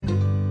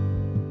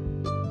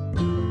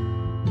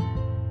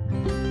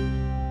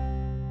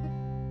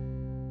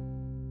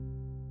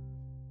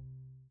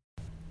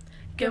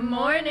Good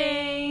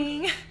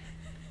morning.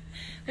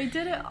 We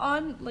did it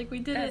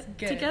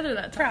together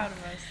that time. Proud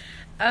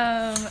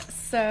of us.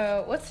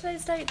 So what's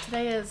today's date?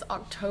 Today is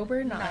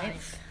October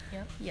 9th.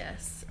 Yep.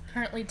 Yes.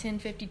 Currently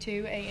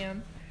 10:52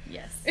 a.m.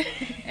 Yes.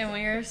 And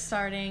we are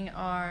starting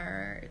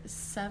our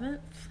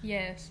seventh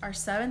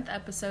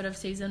episode of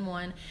season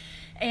 1.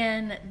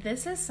 And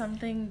this is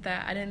something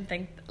that I didn't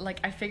think,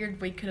 I figured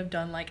we could have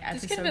done,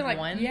 episode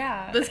 1.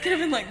 Yeah. This could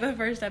have been, the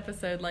first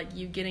episode,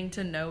 you getting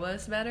to know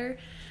us better.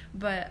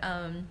 But,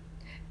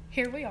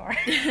 here we are.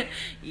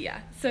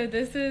 Yeah. So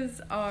this is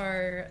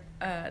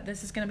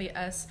this is going to be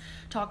us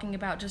talking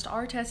about just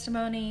our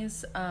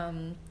testimonies,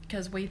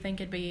 because we think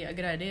it'd be a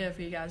good idea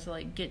for you guys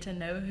to, get to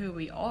know who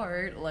we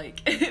are,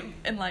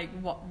 and,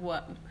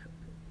 what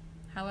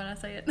how would I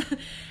say it?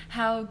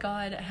 How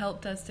God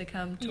helped us to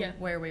come to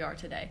where we are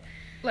today.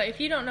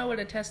 If you don't know what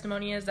a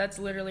testimony is, that's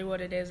literally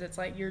what it is. It's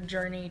your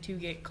journey to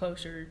get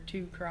closer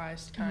to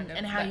Christ, kind of.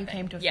 And how you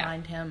came to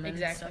find Him and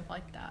stuff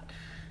like that.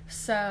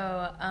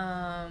 So,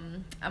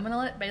 I'm going to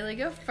let Bailey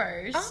go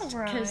first. All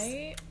right.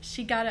 Because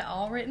she got it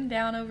all written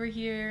down over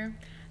here.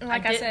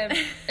 I said,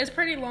 it's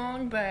pretty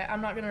long, but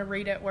I'm not going to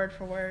read it word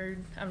for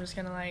word. I'm just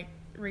going to,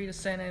 read a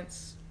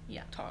sentence,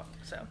 talk,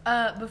 so.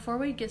 Before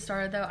we get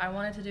started, though, I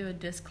wanted to do a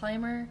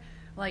disclaimer,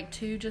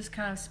 2 just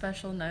kind of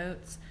special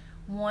notes.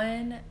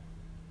 1,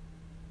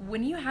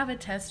 when you have a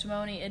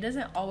testimony, it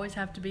doesn't always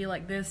have to be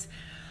this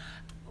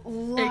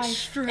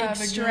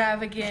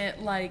extravagant,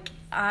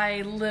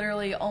 I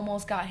literally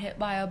almost got hit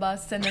by a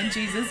bus and then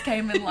Jesus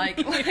came and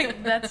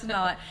that's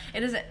not,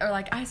 it isn't,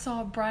 or I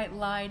saw a bright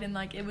light and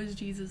it was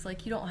Jesus.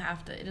 You don't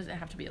have to, it doesn't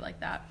have to be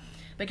like that,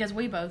 because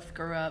we both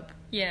grew up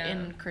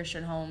in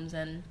Christian homes,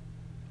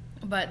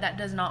 but that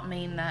does not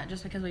mean that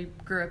just because we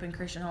grew up in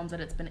Christian homes that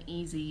it's been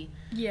easy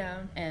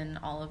and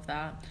all of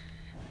that.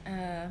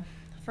 I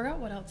forgot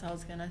what else I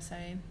was gonna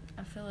say.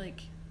 I feel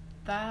like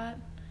that,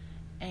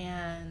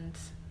 and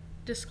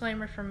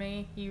disclaimer for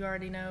me, you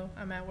already know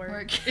I'm at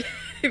work.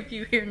 If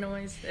you hear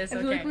noise, it's okay.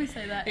 I feel like we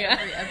say that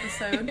every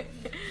episode.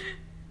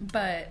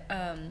 But,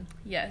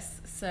 yes,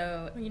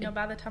 so...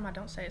 by the time I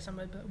don't say it,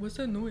 somebody's like, what's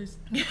that noise?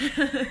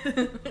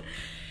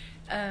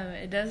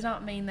 It does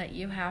not mean that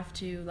you have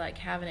to,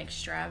 have an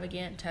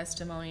extravagant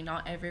testimony.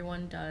 Not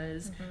everyone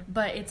does. Mm-hmm.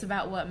 But it's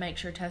about what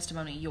makes your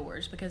testimony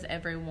yours, because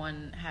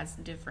everyone has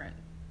different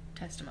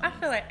testimonies. I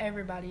feel like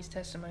everybody's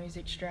testimony is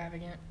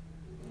extravagant.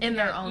 In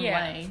their own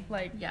way.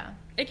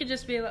 It could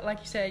just be, like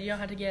you said, you don't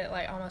have to get,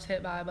 almost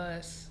hit by a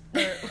bus.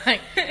 Or,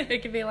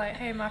 it could be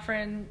hey, my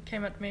friend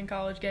came up to me in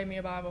college, gave me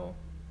a Bible.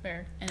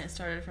 There. And it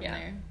started from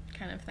there,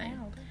 kind of thing.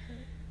 Ow, that hurt.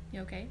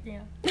 You okay?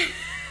 Yeah.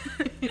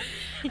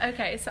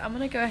 Okay, so I'm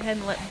going to go ahead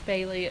and let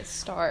Bailey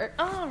start.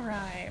 All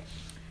right.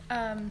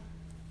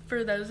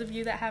 For those of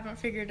you that haven't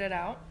figured it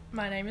out,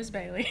 my name is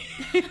Bailey.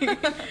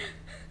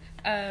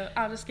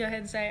 I'll just go ahead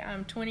and say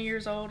I'm 20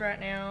 years old right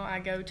now. I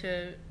go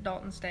to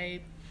Dalton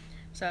State.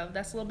 So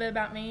that's a little bit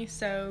about me.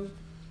 So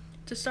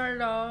to start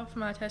it off,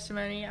 my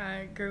testimony,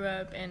 I grew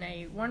up in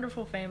a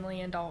wonderful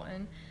family in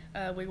Dalton.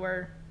 We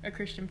were a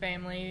Christian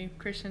family,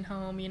 Christian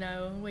home,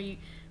 We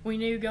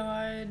knew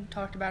God,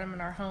 talked about Him in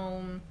our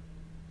home.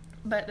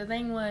 But the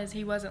thing was,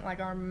 He wasn't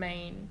our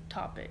main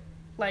topic.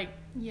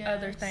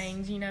 Other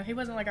things, He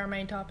wasn't our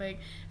main topic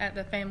at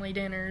the family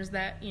dinners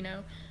that,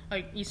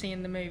 you see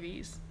in the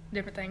movies.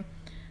 Different thing.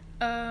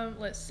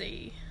 Let's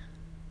see.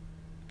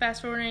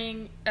 Fast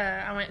forwarding,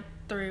 I went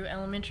through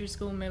elementary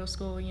school, middle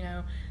school,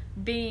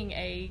 being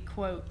a,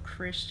 quote,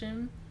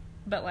 Christian,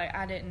 but,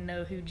 I didn't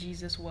know who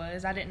Jesus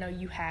was. I didn't know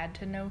you had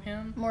to know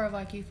Him. More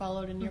of, you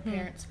followed in your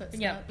parents'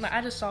 footsteps. Yeah,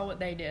 I just saw what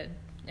they did,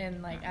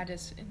 and,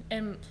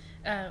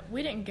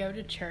 we didn't go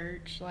to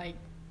church,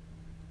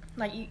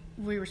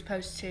 we were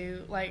supposed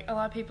to. A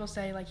lot of people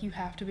say, you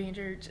have to be in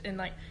church,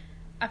 and,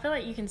 I feel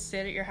like you can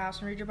sit at your house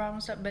and read your Bible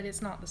and stuff, but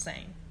it's not the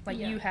same.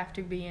 You have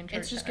to be in church.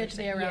 It's just good to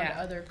be around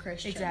other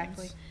Christians.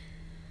 Exactly.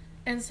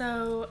 And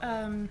so,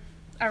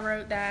 I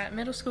wrote that.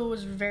 Middle school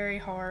was very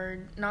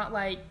hard. Not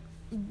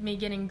me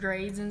getting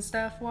grades and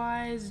stuff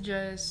wise,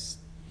 just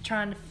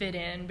trying to fit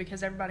in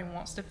because everybody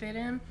wants to fit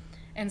in.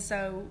 And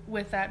so,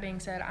 with that being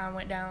said, I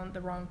went down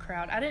the wrong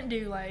crowd. I didn't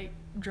do,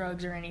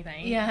 drugs or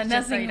anything. Yeah,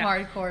 nothing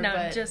hardcore, no,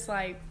 but... just,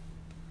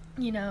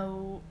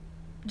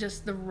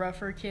 just the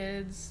rougher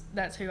kids.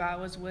 That's who I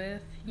was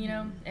with,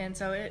 And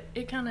so,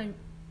 it kind of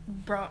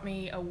brought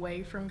me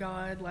away from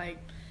God,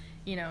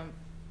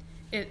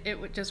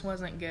 it just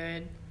wasn't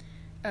good.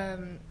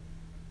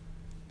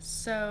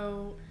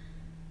 So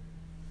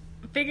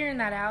figuring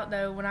that out,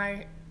 though, when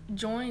I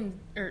joined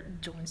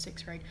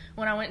 6th grade,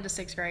 when I went into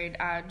 6th grade,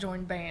 I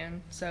joined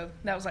band, so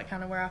that was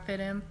kind of where I fit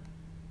in.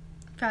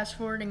 Fast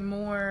forwarding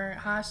more,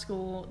 high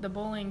school, the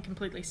bullying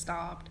completely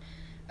stopped.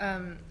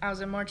 I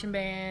was in marching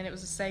band. It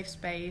was a safe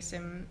space,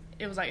 and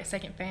it was a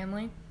second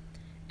family.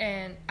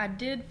 And I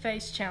did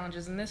face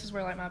challenges, and this is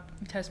where my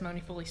testimony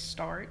fully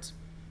starts.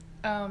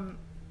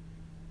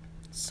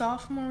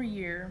 Sophomore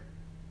year,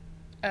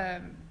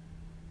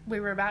 we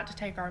were about to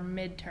take our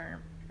midterm,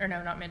 or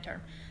no, not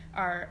midterm,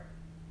 our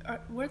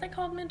what are they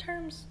called,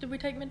 midterms? Did we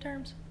take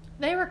midterms?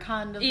 They were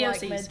kind of EOCs.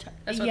 like mid.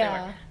 That's what they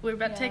were. We were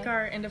about to take Yeah.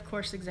 our end of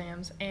course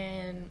exams,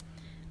 and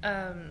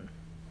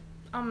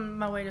on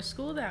my way to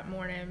school that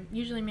morning,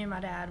 usually me and my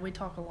dad, we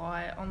talk a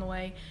lot on the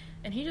way,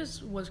 and he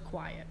just was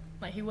quiet.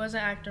 Like, he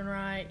wasn't acting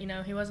right, you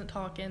know, he wasn't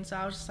talking, so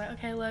I was just like,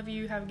 okay, love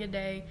you, have a good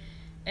day.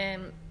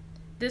 And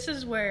this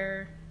is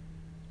where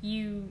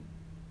you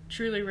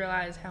truly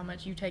realize how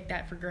much you take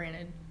that for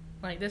granted.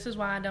 Like, this is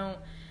why I don't,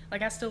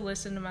 like, I still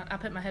listen to I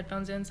put my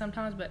headphones in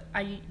sometimes, but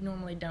I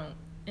normally don't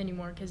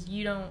anymore, because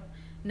you don't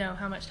know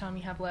how much time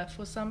you have left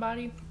with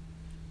somebody.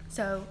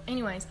 So,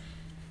 anyways,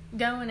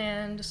 going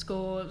into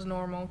school, it was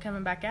normal.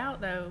 Coming back out,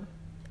 though,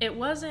 it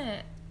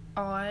wasn't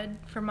odd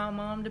for my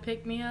mom to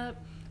pick me up,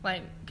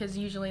 like, because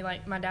usually,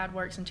 like, my dad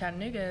works in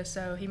Chattanooga,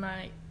 so he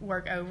might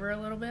work over a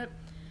little bit.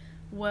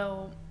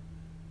 Well,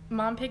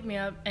 Mom picked me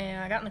up,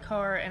 and I got in the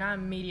car, and I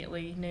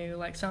immediately knew,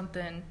 like,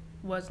 something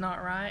was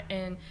not right,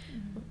 and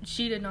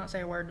she did not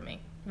say a word to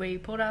me. We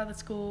pulled out of the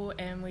school,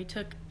 and we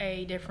took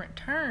a different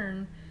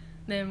turn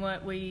than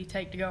what we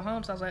take to go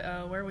home. So I was like,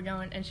 oh, where are we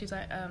going? And she's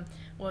like,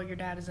 well, your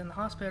dad is in the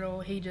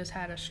hospital. He just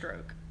had a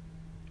stroke.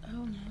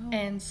 Oh, no.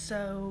 And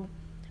so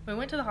we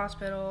went to the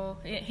hospital.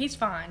 He's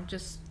fine,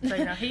 just so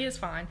you know, he is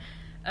fine.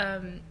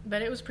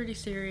 But it was pretty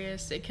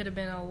serious. It could have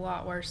been a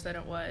lot worse than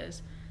it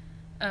was.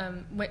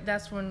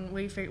 That's when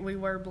we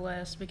were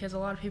blessed, because a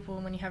lot of people,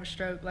 when you have a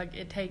stroke, like,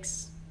 it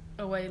takes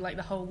away, like,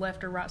 the whole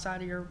left or right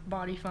side of your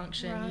body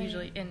function, Right.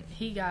 usually. And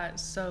he got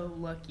so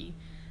lucky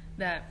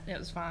that it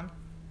was fine.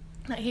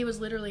 Like, he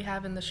was literally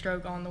having the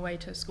stroke on the way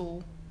to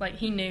school. Like,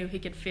 he knew, he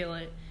could feel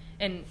it.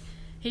 And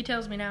he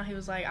tells me now, he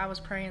was like, I was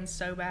praying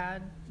so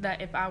bad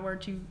that if I were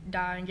to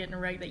die and get in a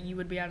wreck, that you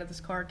would be out of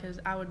this car, because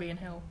I would be in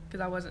hell,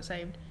 because I wasn't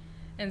saved.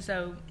 And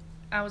so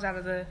I was out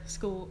of the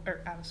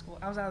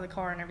I was out of the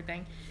car and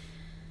everything.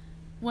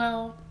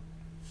 Well,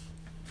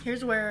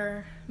 here's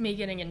where me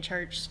getting in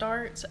church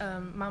starts.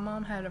 My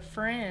mom had a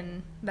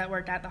friend that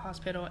worked at the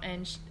hospital,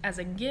 and as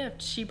a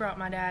gift, she brought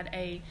my dad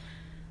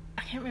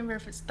I can't remember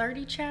if it's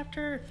 30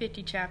 chapter or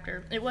 50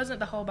 chapter. It wasn't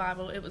the whole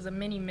Bible. It was a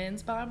mini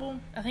men's Bible.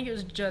 I think it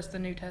was just the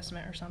New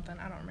Testament or something.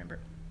 I don't remember.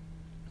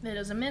 It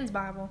was a men's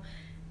Bible,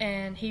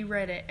 and he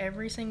read it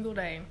every single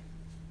day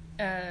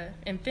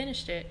and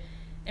finished it.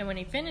 And when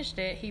he finished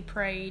it, he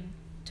prayed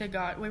to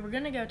God. We were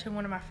going to go to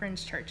one of my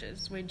friend's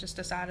churches. We just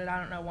decided, I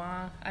don't know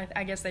why.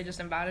 I guess they just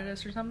invited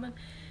us or something.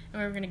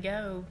 And we were going to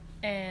go.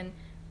 And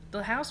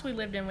the house we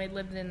lived in, we'd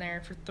lived in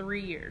there for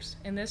 3 years.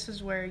 And this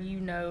is where you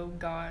know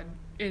God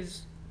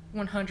is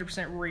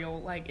 100%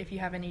 real. Like, if you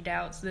have any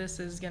doubts, this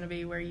is going to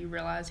be where you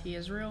realize he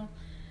is real.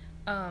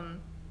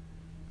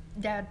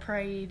 Dad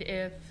prayed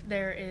if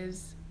there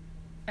is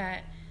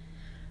I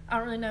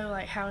don't really know,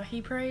 like, how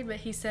he prayed, but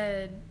he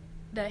said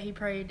that he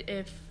prayed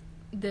if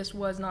this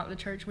was not the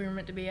church we were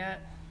meant to be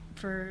at,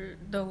 for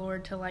the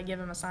Lord to, like, give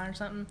him a sign or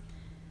something.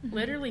 Mm-hmm.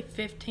 Literally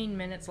 15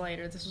 minutes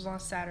later, this was on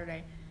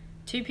Saturday,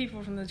 2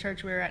 people from the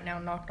church we were at now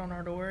knocked on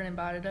our door and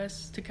invited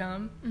us to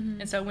come.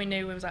 Mm-hmm. And so we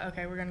knew, it was like,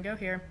 okay, we're going to go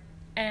here.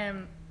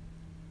 And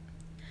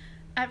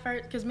at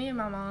first, because me and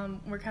my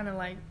mom were kind of,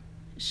 like,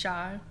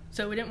 shy,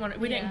 so we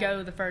didn't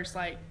go the first,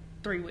 like,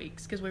 3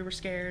 weeks, because we were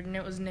scared and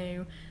it was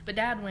new. But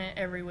Dad went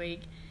every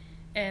week,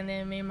 and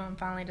then me and Mom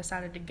finally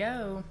decided to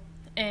go.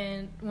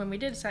 And when we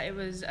did decide, it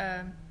was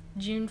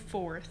June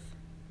 4th,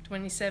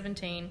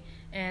 2017,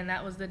 and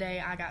that was the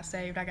day I got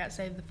saved. I got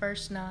saved the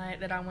first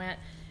night that I went,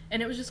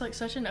 and it was just, like,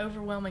 such an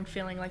overwhelming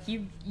feeling. Like,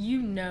 you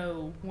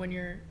know when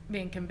you're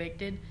being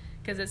convicted,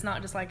 because it's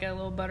not just like a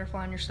little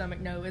butterfly in your stomach.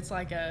 No, it's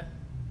like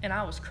and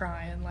I was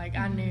crying, like,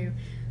 I knew.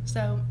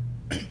 So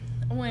I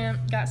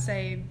went, got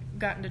saved,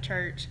 got into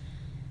church.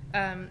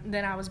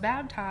 Then I was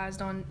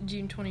baptized on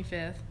June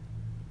 25th.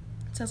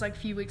 So it's like a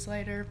few weeks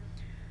later.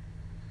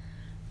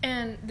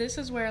 And this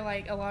is where,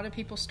 like, a lot of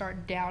people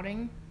start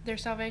doubting their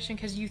salvation,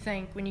 because you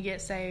think when you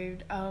get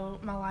saved, oh,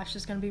 my life's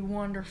just going to be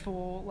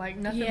wonderful. Like,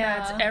 nothing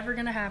bad's ever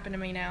going to happen to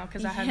me now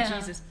because I have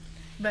Jesus.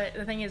 But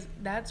the thing is,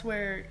 that's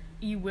where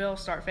you will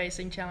start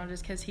facing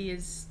challenges, because he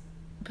is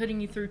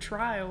putting you through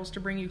trials to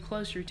bring you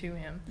closer to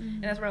him. Mm-hmm.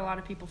 And that's where a lot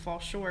of people fall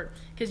short,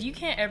 because you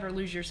can't ever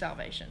lose your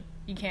salvation.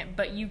 You can't,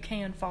 but you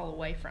can fall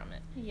away from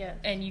it. Yes.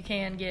 And you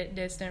can get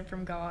distant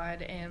from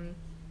God, and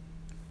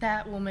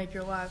that will make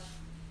your life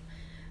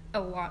a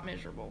lot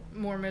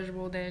more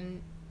miserable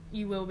than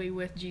you will be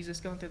with Jesus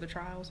going through the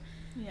trials.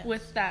 Yes.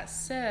 With that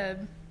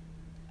said,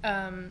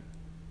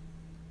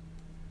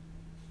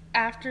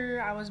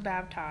 after I was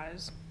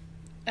baptized,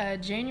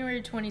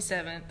 January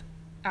 27th,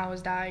 I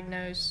was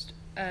diagnosed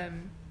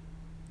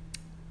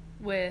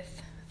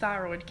with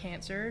thyroid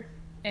cancer,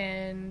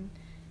 and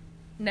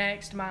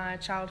next, my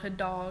childhood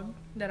dog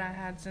that I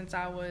had since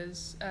I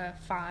was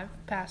 5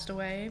 passed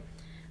away.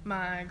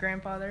 My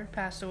grandfather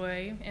passed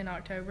away in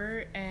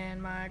October,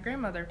 and my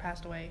grandmother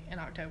passed away in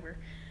October.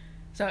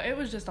 So it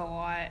was just a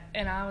lot,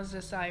 and I was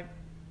just like,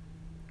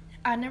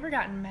 I never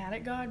gotten mad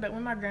at God, but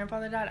when my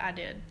grandfather died, I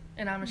did.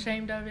 And I'm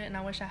ashamed of it, and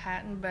I wish I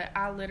hadn't, but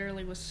I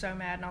literally was so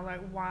mad, and I was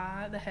like,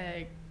 why the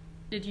heck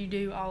did you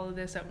do all of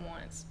this at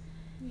once?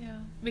 Yeah.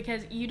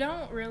 Because you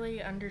don't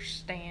really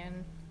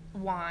understand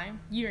why.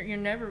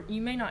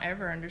 You may not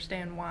ever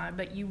understand why,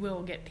 but you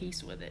will get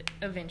peace with it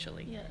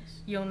eventually.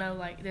 Yes. You'll know,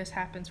 like, this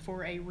happens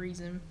for a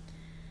reason.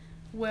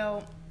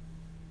 Well,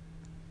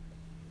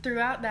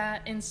 throughout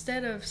that,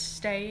 instead of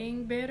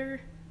staying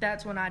bitter,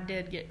 that's when I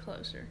did get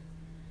closer.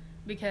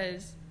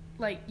 Because,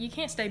 like, you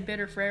can't stay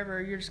bitter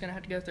forever. You're just going to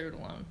have to go through it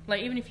alone.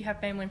 Like, even if you have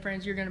family and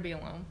friends, you're going to be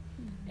alone.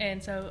 Mm-hmm.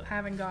 And so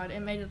having God, it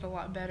made it a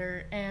lot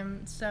better.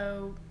 And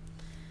so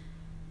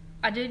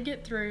I did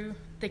get through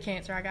the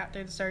cancer. I got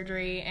through the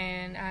surgery,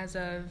 and as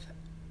of,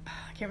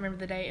 I can't remember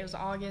the date, it was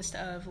August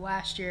of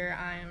last year,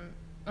 I'm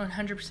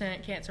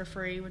 100% cancer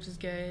free, which is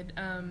good.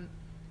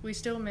 We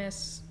still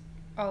miss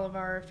all of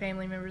our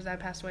family members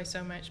that passed away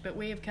so much, but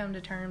we have come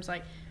to terms,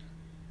 like,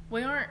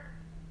 we aren't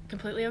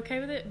completely okay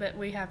with it, but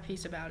we have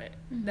peace about it.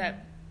 Mm-hmm.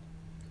 That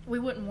we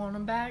wouldn't want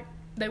them back.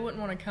 They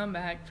wouldn't want to come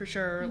back for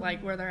sure, mm-hmm.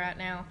 like where they're at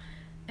now.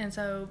 And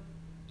so,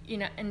 you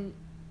know, and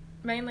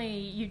mainly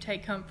you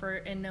take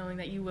comfort in knowing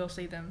that you will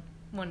see them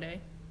one day,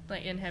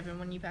 like in heaven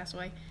when you pass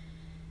away.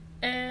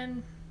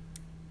 And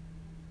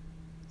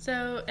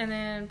so, and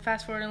then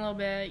fast forward a little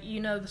bit, you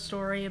know the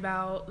story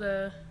about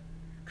the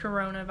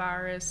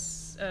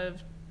coronavirus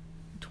of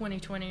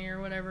 2020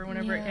 or whatever,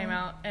 whenever it came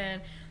out.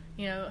 And,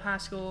 you know, high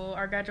school,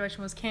 our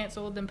graduation was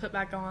canceled, then put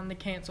back on, then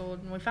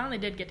canceled, and we finally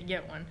did get to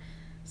get one.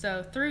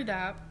 So through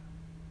that,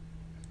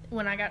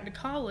 when I got into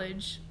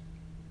college,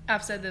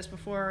 I've said this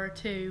before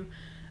too,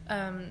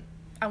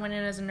 I went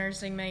in as a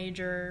nursing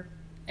major,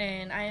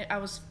 and I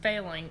was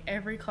failing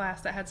every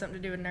class that had something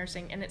to do with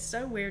nursing. And it's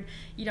so weird,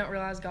 you don't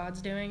realize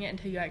God's doing it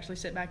until you actually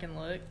sit back and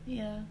look.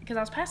 Yeah. Because I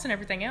was passing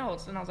everything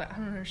else, and I was like, I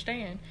don't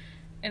understand.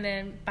 And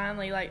then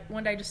finally, like,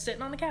 one day just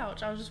sitting on the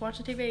couch, I was just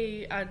watching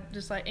TV, I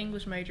just, like,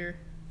 English major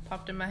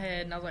popped in my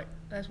head, and I was like,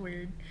 that's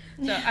weird.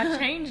 So I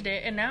changed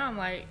it, and now I'm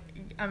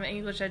an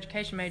English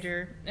education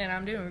major, and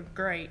I'm doing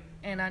great.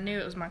 And I knew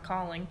it was my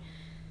calling.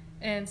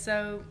 And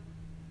so,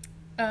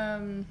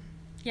 like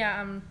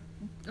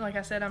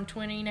I said, I'm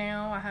 20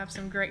 now. I have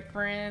some great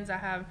friends. I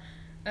have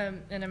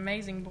an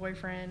amazing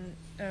boyfriend,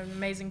 an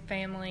amazing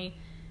family,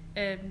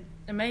 an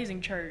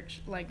amazing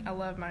church. Like, I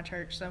love my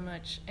church so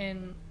much.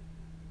 And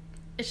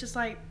it's just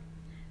like,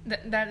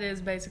 that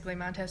is basically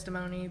my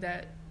testimony,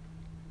 that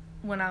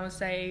when I was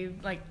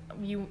saved, like,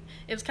 it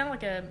was kind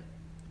of like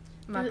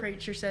my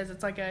preacher says,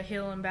 it's like a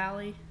hill and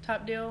valley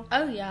type deal.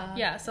 Oh, yeah.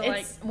 Yeah, so,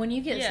 like, when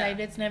you get saved,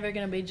 it's never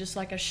going to be just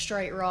like a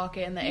straight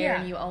rocket in the air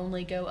and you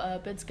only go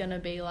up. It's going to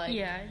be like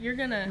you're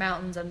gonna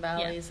mountains and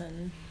valleys. Yeah.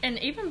 And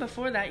even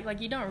before that, like,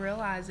 you don't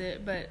realize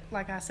it, but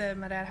like I said,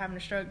 my dad having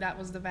a stroke, that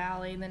was the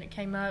valley. And then it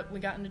came up, we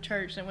got into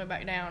church, then it went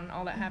back down, and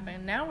all that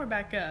happened. Now we're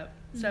back up.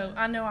 So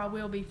I know I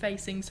will be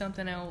facing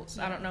something else.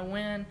 I don't know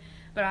when,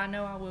 but I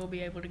know I will be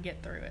able to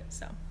get through it.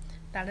 So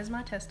that is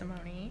my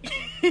testimony.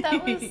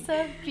 That was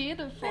so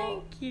beautiful.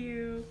 Thank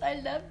you. I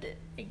loved it.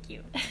 Thank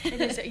you.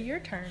 It is your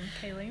turn,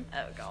 Kaylee.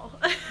 Oh, God.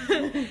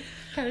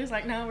 Kaylee's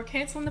like, no, we're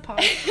canceling the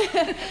pod.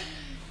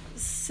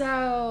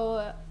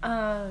 So,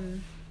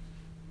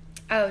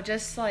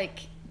 just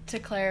like to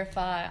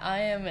clarify, I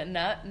am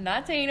not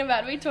 19,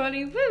 about to be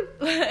 20. Woo!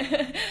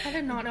 I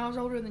did not know I was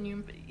older than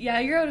you. Yeah,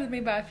 you're older than me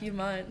by a few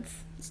months.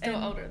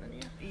 Still older than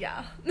you.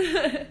 Yeah.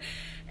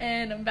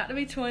 And I'm about to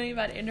be 20,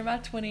 about to enter my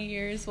 20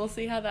 years. We'll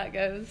see how that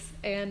goes.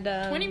 And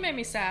 20 made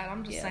me sad.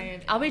 I'm just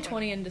saying. I'll be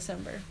 20 in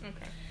December.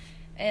 Okay.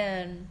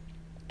 And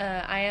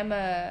I am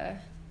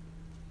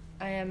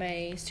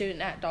a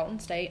student at Dalton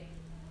State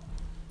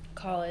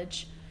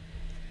College.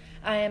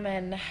 I am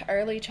an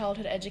early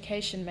childhood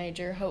education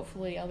major.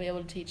 Hopefully, I'll be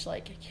able to teach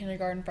like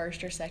kindergarten,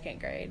 first or second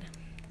grade.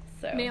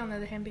 So. Me, on the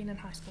other hand, being in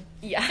high school.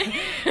 Yeah,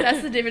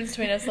 that's the difference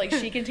between us. Like,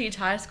 she can teach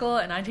high school,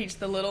 and I teach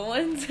the little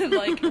ones, and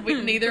like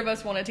neither of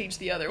us want to teach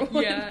the other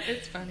one. Yeah,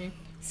 it's funny.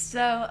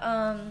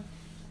 So,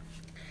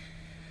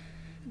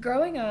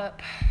 growing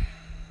up,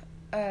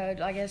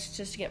 I guess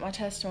just to get my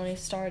testimony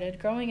started.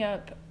 Growing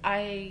up,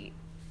 I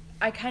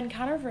can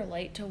kind of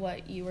relate to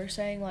what you were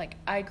saying. Like,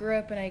 I grew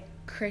up in a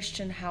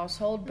Christian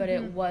household, but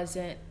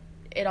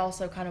it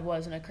also kind of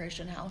wasn't a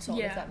Christian household,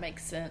 if that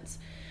makes sense.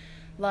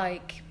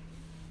 Like,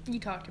 you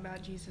talked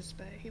about Jesus,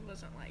 but he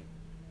wasn't like...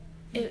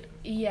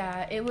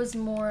 It was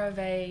more of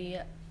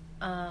a...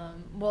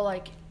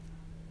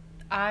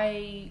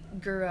 I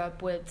grew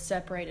up with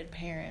separated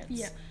parents.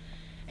 Yeah.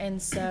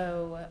 And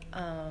so,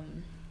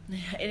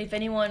 if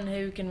anyone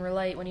who can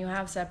relate, when you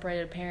have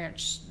separated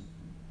parents,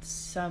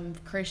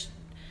 sometimes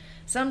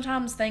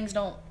things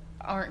don't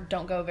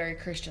go very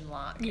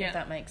Christian-like, if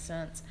that makes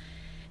sense.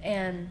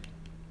 And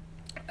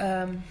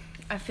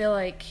I feel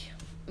like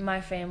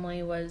my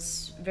family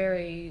was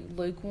very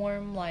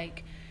lukewarm.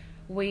 Like,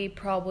 we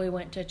probably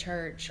went to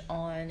church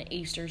on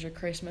Easters or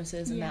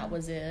Christmases, and that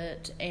was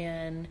it.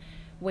 And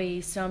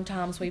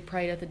sometimes we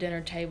prayed at the dinner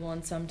table,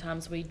 and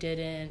sometimes we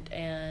didn't.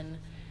 And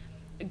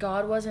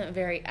God wasn't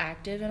very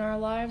active in our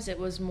lives. It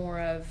was more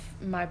of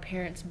my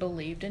parents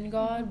believed in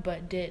God,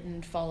 but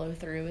didn't follow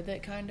through with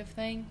it, kind of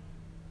thing.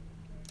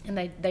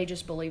 And they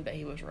just believed that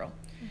he was real.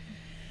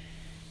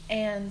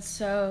 And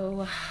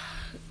so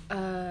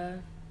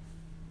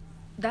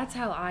that's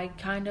how I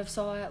kind of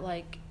saw it.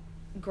 Like,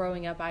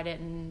 growing up, I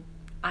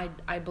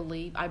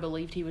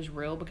believed he was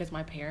real because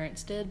my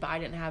parents did, but I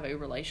didn't have a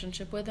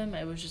relationship with him.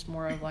 It was just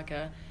more of like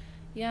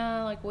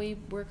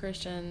we're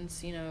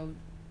Christians,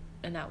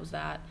 and that was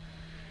that.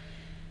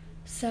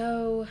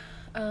 So,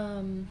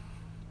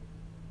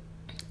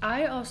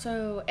 I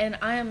also, and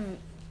I am,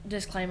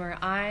 disclaimer,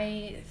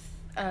 I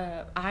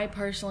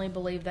personally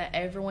believe that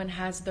everyone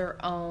has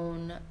their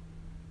own,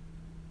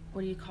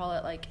 what do you call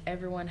it? Like,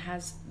 everyone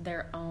has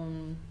their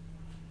own,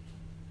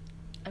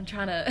 I'm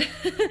trying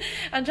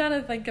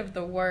to think of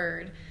the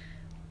word.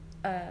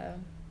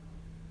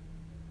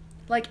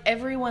 Like,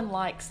 everyone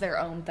likes their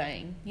own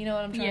thing. You know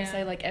what I'm trying to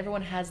say? Like,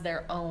 everyone has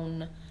their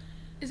own.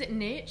 Is it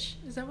niche?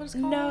 Is that what it's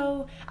called?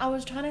 No, I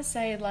was trying to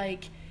say,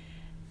 like,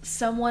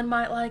 someone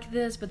might like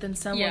this, but then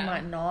someone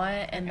might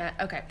not, and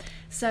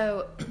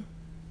so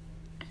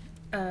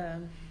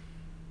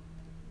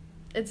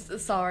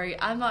it's, sorry,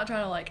 I'm not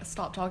trying to like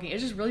stop talking,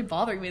 it's just really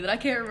bothering me that I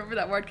can't remember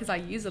that word because I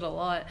use it a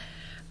lot,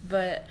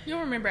 but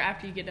you'll remember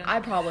after you get done. I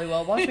probably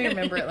will. Watch me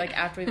remember it like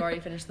after we've already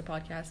finished the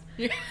podcast.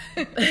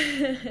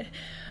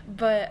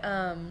 But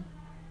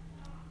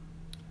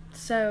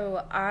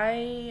so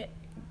I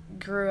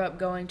grew up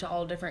going to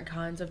all different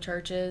kinds of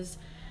churches,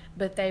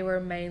 but they were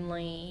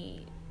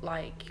mainly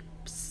like,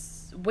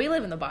 we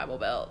live in the Bible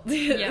Belt.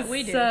 Yeah,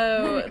 we do.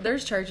 So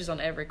there's churches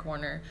on every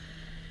corner.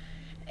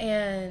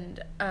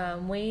 And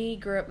we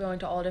grew up going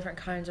to all different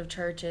kinds of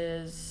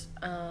churches.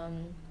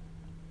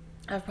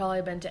 I've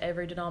probably been to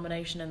every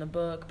denomination in the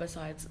book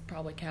besides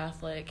probably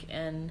Catholic.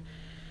 And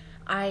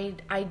I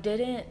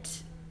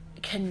didn't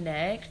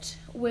connect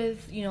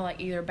with,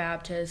 like either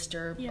Baptist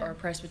or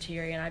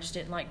Presbyterian. I just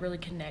didn't like really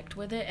connect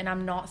with it. And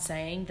I'm not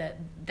saying that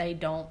they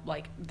don't,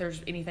 like,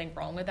 there's anything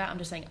wrong with that. I'm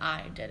just saying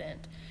I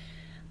didn't.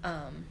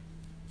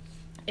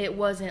 It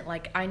wasn't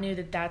like, I knew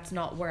that that's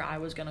not where I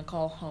was going to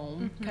call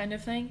home, kind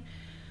of thing.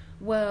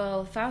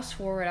 Well, fast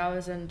forward, I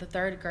was in the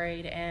 3rd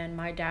grade and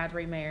my dad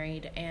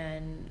remarried,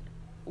 and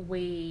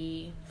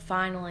we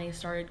finally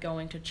started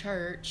going to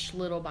church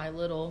little by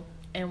little,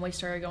 and we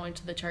started going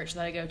to the church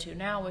that I go to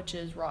now, which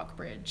is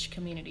Rockbridge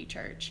Community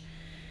Church.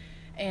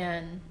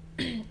 And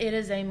it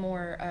is a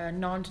more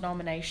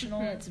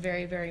non-denominational. It's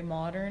very, very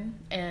modern,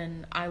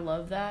 and I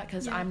love that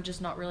because I'm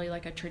just not really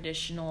like a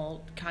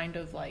traditional kind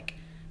of like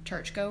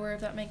churchgoer,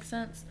 if that makes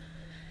sense.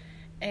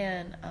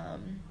 And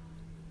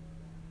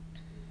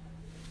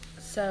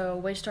so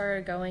we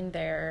started going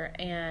there,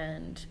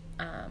 and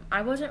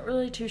I wasn't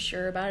really too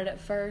sure about it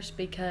at first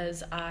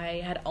because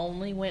I had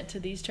only went to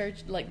these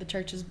the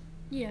churches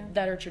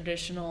that are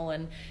traditional,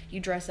 and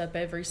you dress up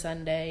every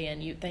Sunday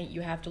and you think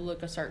you have to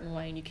look a certain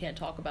way and you can't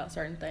talk about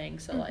certain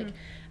things. So like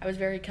I was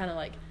very kind of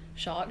like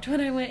shocked when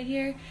I went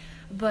here.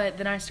 But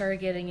then I started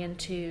getting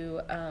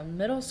into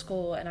middle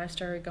school, and I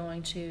started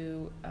going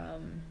to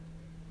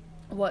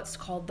what's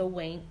called the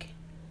Wink,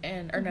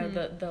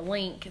 the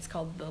Link. It's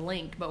called the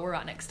Link, but we're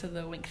right next to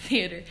the Wink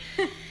Theater.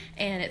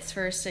 And it's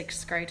for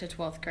 6th grade to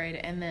 12th grade.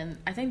 And then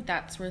I think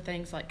that's where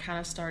things like kind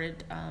of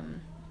started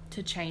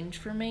to change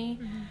for me.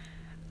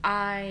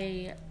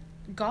 I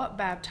got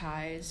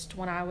baptized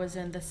when I was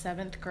in the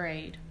 7th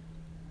grade.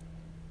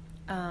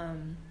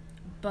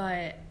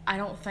 But I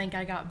don't think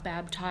I got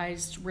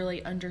baptized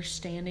really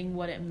understanding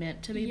what it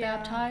meant to be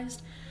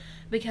baptized.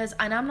 Because,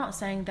 and I'm not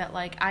saying that,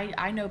 like,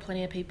 I know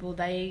plenty of people,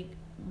 they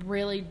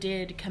really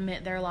did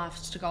commit their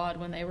lives to God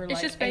when they were,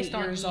 like, just based 8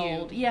 years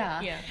old.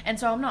 Yeah. And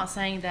so I'm not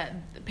saying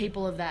that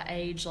people of that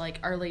age, like,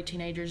 early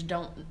teenagers,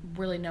 don't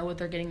really know what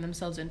they're getting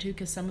themselves into,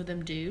 because some of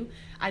them do.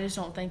 I just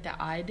don't think that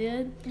I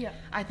did. Yeah.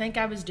 I think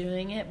I was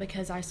doing it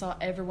because I saw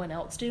everyone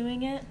else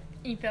doing it.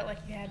 You felt like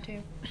you had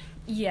to.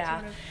 Yeah.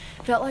 Sort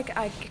of. Felt like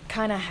I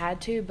kind of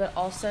had to, but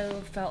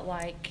also felt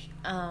like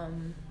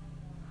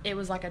it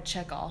was like a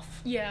check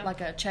off. Yeah. Like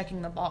a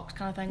checking the box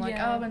kind of thing. Like,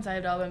 oh, I've been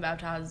saved, I've been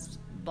baptized,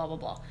 blah, blah,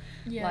 blah.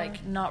 Yeah.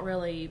 Like, not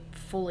really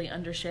fully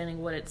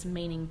understanding what it's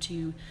meaning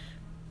to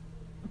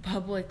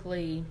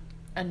publicly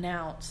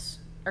announce,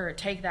 or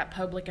take that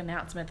public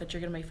announcement that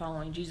you're going to be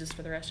following Jesus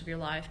for the rest of your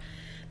life.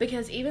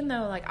 Because even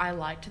though, like, I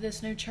liked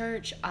this new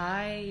church,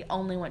 I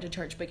only went to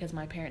church because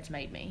my parents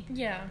made me.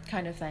 Yeah.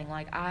 Kind of thing.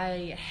 Like,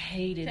 I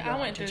hated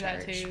going to church. I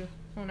went through that, too,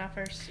 when I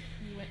first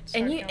went.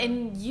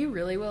 And you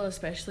really will,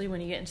 especially when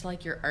you get into,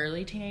 like, your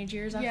early teenage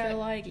years, I feel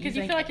like. Because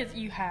you feel like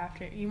you have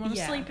to. You want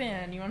to sleep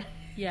in. You want to...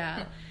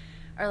 Yeah.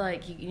 Or,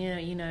 like,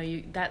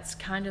 that's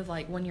kind of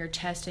like when you're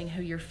testing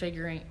who you're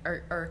figuring,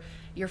 or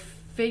you're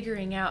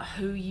figuring out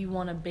who you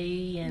want to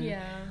be, and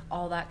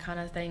all that kind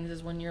of things,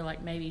 is when you're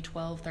like maybe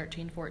 12,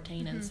 13,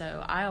 14. And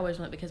so I always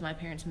went because my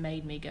parents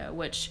made me go,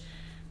 which,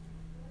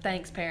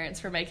 thanks parents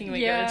for making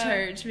me go to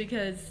church,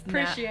 because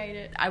appreciate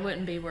it. I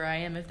wouldn't be where I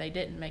am if they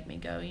didn't make me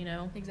go,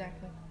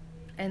 Exactly.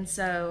 And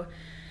so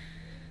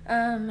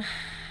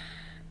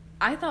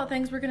I thought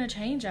things were going to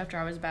change after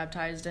I was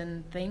baptized,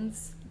 and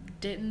things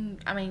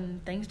didn't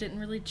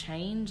really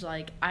change.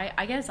 Like,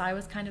 I guess I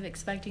was kind of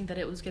expecting that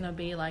it was going to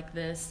be like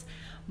this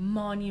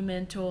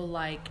monumental,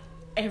 like,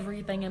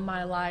 everything in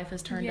my life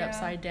is turned Yeah.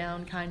 upside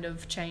down kind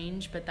of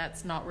change, but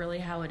that's not really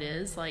how it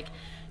is. Like,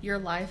 your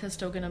life is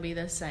still going to be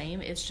the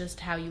same. It's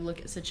just how you look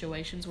at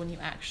situations when you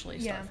actually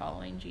start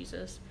following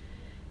Jesus.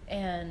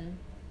 And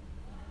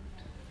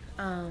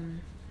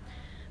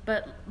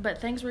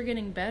but things were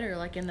getting better,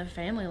 like in the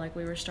family. Like,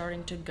 we were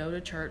starting to go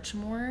to church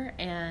more,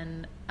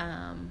 and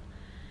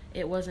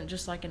it wasn't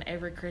just like an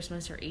every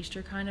Christmas or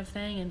Easter kind of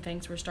thing, and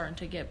things were starting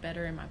to get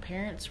better in my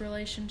parents'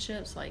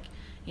 relationships, like,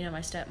 you know,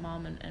 my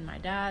stepmom and my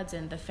dad's,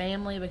 and the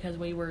family, because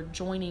we were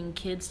joining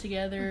kids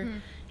together.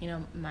 You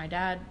know, my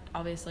dad,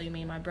 obviously,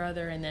 me and my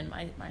brother, and then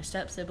my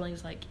step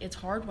siblings. Like, it's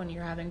hard when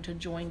you're having to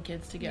join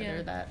kids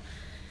together that,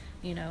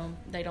 you know,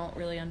 they don't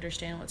really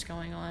understand what's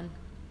going on.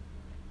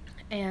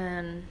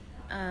 And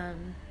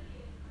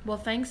well,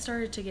 things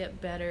started to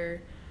get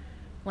better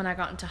when I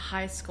got into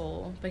high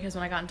school, because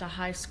when I got into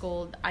high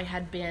school, I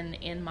had been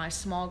in my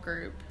small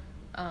group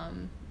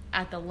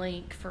at the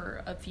Link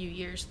for a few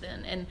years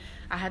then, and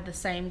I had the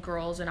same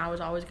girls, and I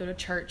was always go to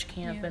church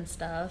camp and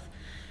stuff.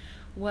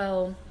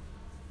 Well,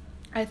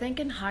 I think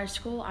in high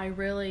school I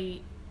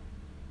really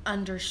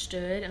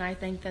understood, and I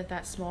think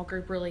that small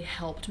group really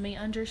helped me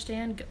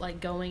understand, like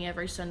going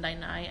every Sunday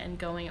night and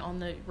going on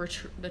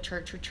the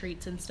church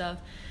retreats and stuff.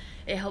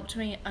 It helped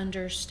me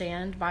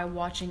understand, by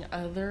watching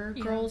other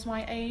girls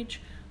my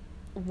age,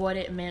 what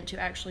it meant to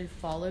actually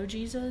follow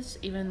Jesus,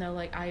 even though,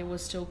 like, I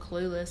was still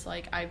clueless.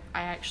 Like, I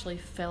actually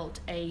felt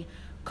a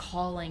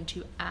calling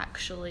to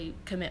actually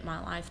commit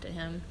my life to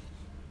him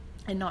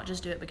and not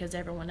just do it because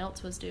everyone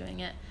else was doing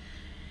it.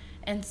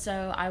 And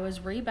so I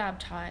was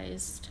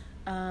rebaptized.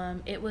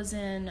 It was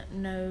in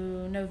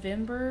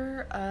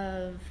November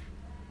of,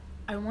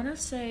 I want to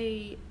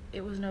say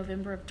it was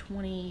November of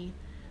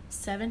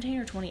 2017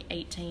 or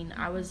 2018.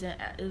 It was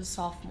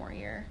sophomore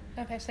year.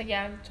 Okay, so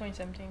yeah,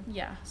 2017.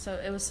 Yeah,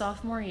 so it was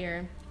sophomore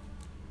year.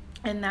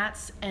 And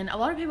a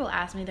lot of people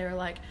ask me, they were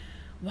like,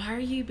 why are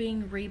you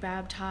being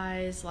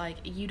rebaptized? Like,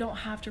 you don't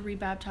have to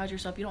rebaptize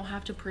yourself. You don't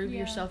have to prove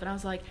yourself. And I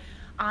was like,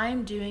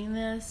 I'm doing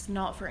this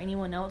not for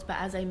anyone else, but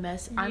as a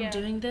I'm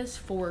doing this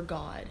for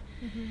God.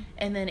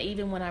 And then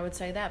even when I would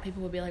say that,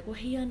 people would be like, well,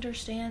 he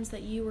understands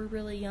that you were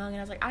really young. And I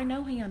was like, I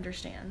know he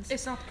understands.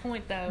 It's not the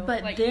point, though.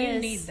 But like, you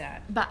need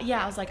that. But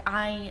yeah, I was like,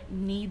 I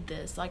need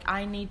this. Like,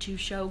 I need to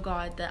show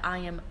God that I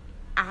am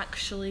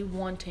actually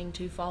wanting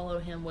to follow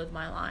him with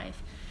my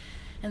life.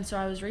 And so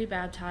I was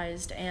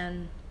rebaptized,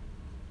 and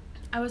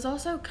I was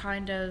also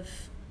kind of,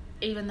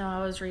 even though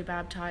I was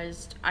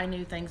rebaptized, I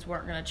knew things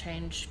weren't going to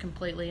change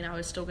completely, and I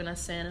was still going to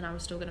sin, and I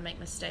was still going to make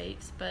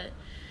mistakes. But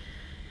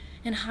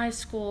in high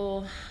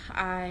school,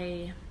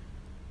 I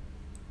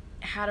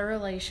had a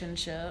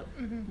relationship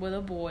with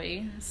a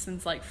boy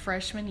since, like,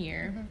 freshman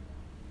year.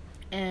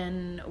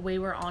 And we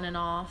were on and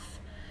off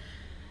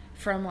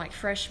from, like,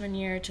 freshman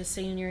year to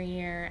senior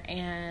year.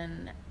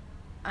 And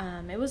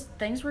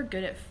things were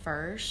good at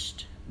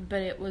first,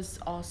 but it was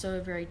also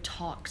a very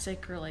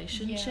toxic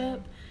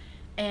relationship.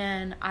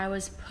 And I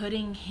was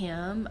putting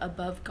him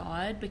above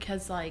God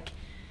because, like,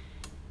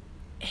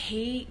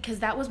 because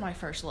that was my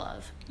first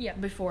love.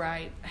 Before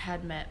I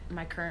had met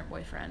my current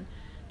boyfriend,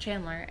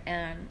 Chandler.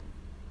 And,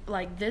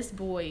 like, this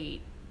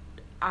boy,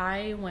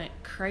 I went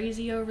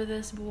crazy over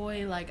this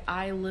boy. Like,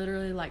 I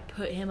literally, like,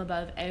 put him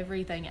above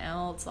everything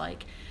else.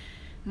 Like,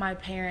 my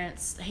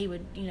parents, he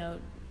would, you know,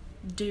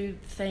 do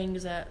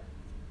things that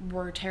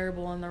were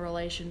terrible in the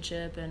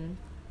relationship, and,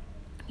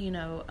 you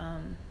know,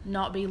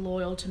 not be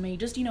loyal to me,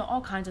 just, you know,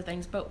 all kinds of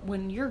things. But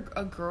when you're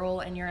a girl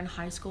and you're in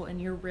high school and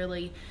you're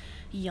really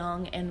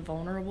young and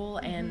vulnerable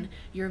and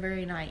you're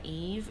very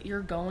naive,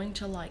 you're going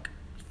to, like,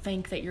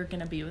 think that you're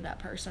going to be with that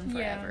person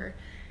forever.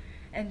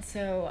 And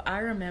so I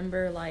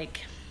remember,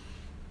 like,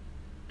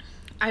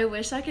 I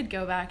wish I could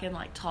go back and,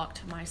 like, talk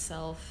to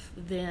myself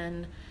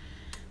then,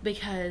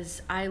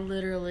 because I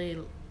literally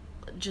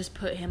just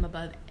put him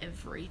above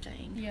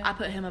everything. I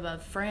put him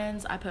above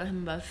friends. I put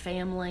him above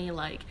family.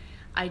 Like,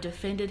 I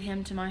defended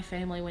him to my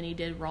family when he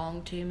did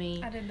wrong to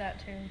me. I did that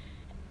too.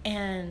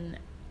 And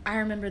I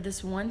remember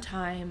this one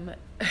time,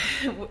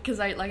 because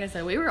like I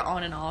said, we were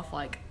on and off,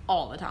 like,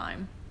 all the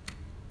time.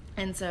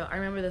 And so I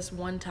remember this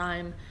one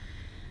time,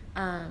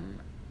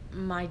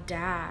 my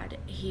dad,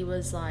 he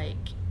was like,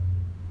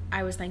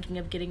 I was thinking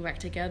of getting back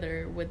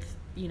together with,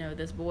 you know,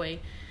 this boy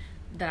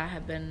that I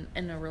had been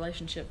in a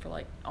relationship for,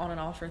 like, on and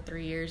off for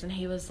 3 years. And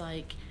he was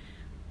like,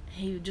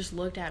 he just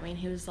looked at me and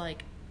he was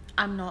like,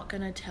 I'm not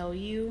going to tell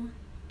you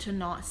to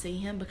not see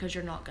him because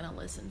you're not going to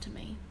listen to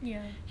me.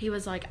 He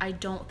was like, I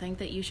don't think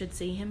that you should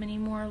see him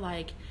anymore.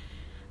 Like,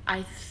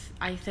 I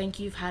think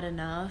you've had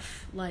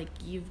enough. Like,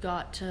 you've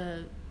got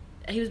to,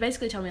 he was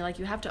basically telling me, like,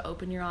 you have to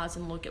open your eyes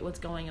and look at what's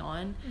going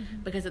on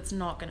because it's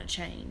not going to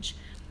change.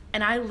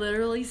 And I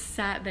literally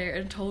sat there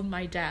and told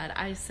my dad,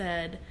 I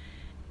said,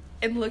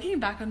 and looking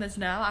back on this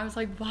now, I was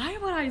like, why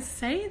would I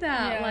say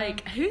that?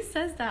 Like, who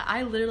says that?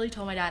 I literally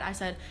told my dad, I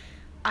said,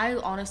 I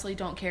honestly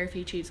don't care if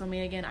he cheats on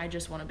me again. I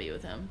just want to be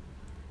with him.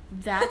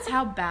 That's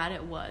how bad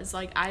it was.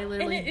 Like, I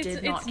literally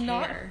did not care. It's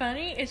not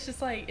funny. It's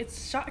just like,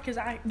 it's shock because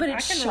But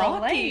it's I can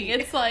shocking. relate.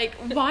 It's like,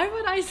 why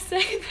would I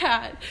say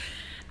that?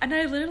 And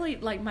I literally,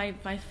 like,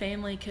 my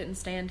family couldn't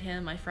stand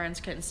him. My friends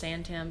couldn't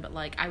stand him. But,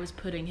 like, I was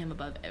putting him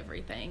above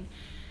everything.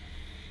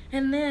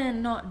 And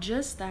then, not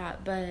just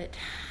that, but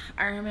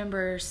I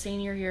remember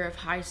senior year of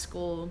high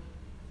school,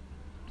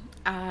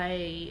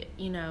 I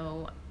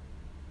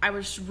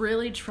was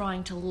really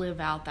trying to live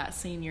out that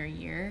senior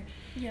year.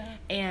 Yeah.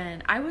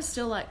 And I was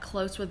still, like,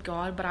 close with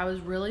God, but I was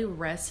really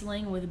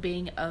wrestling with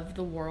being of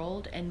the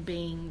world and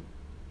being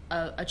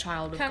a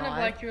child of God. Kind of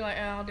like you're like,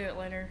 oh, I'll do it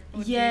later.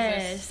 With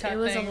Yes, Jesus type it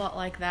was thing. a lot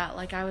like that.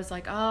 Like, I was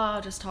like, oh,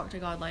 I'll just talk to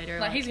God later.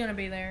 Like he's going to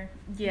be there.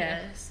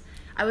 Yes. Yeah.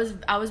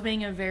 I was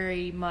being a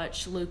very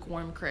much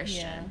lukewarm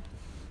Christian. Yeah.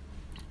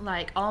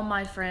 Like, all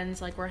my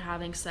friends, like, were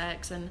having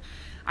sex, and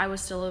I was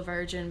still a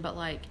virgin, but,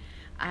 like,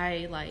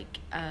 I,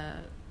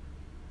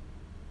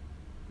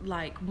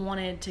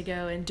 wanted to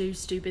go and do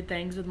stupid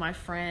things with my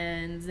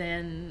friends,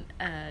 and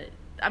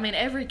I mean,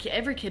 every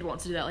kid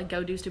wants to do that, like,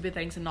 go do stupid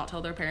things and not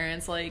tell their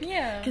parents, like,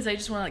 yeah, because they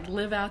just want to, like,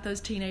 live out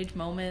those teenage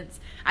moments.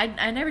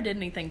 I never did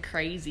anything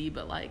crazy,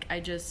 but, like, I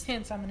just,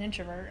 hence I'm an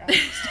introvert.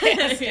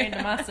 I stand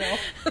to myself.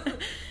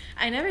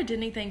 I never did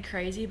anything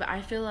crazy, but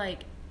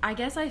I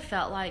guess I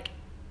felt like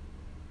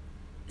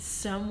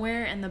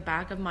somewhere in the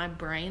back of my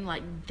brain,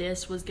 like,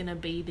 this was gonna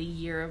be the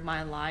year of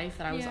my life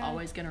that I was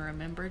always gonna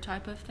remember,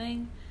 type of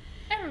thing.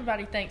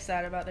 Everybody thinks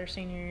that about their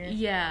senior year.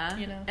 Yeah.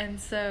 You know. And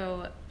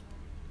so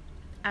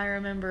I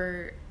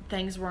remember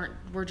things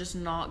were just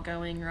not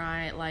going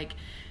right. Like,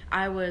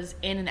 I was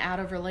in and out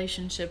of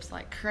relationships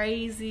like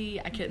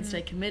crazy. I couldn't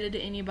stay committed to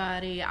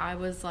anybody. I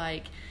was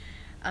like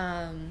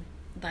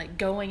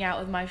going out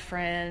with my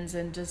friends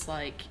and just,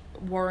 like,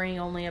 worrying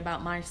only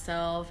about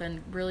myself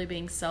and really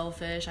being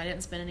selfish. I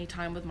didn't spend any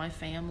time with my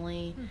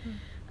family.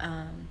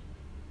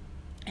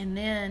 And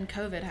then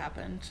COVID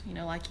happened,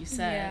 like you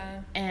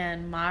said,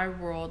 and my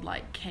world,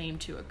 like, came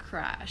to a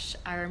crash.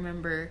 I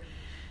remember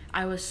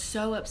I was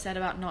so upset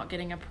about not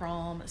getting a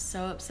prom,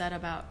 so upset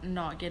about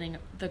not getting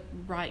the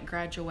right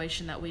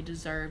graduation that we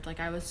deserved. Like,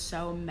 I was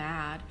so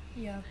mad.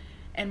 Yeah.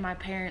 And my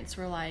parents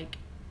were like,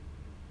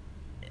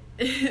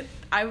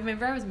 I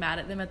remember I was mad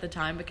at them at the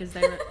time because they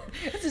were...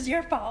 This is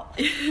your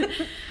fault.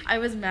 I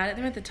was mad at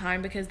them at the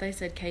time because they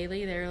said,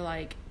 Kaylee, they're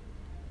like,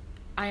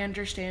 I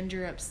understand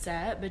you're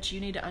upset, but you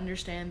need to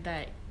understand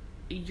that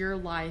your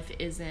life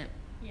isn't...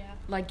 Yeah.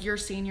 Like, your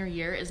senior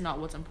year is not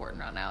what's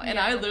important right now. And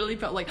I literally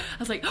felt like, I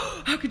was like,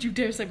 oh, how could you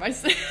dare say my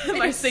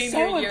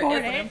senior year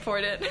isn't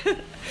important?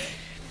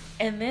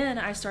 And then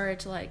I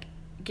started to, like,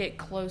 get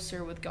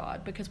closer with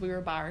God because we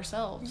were by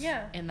ourselves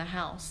in the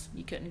house.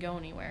 You couldn't go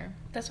anywhere.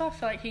 That's why I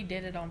feel like he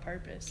did it on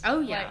purpose. Oh,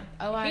 yeah.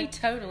 Like, he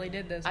totally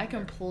did this. I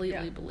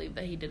completely believe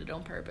that he did it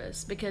on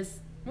purpose because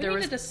we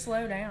needed to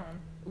slow down.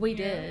 We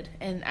did,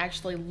 and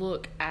actually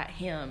look at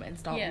him and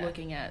stop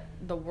looking at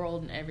the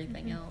world and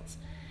everything else.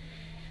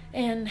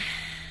 And,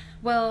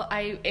 well,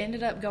 I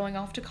ended up going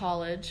off to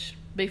college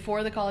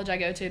before the college I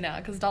go to now,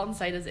 because Dalton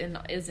State is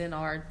in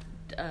our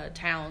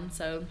town,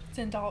 so it's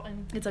in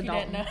Dalton. It's a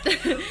Dalton.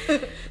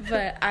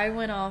 But I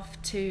went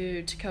off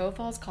to Toccoa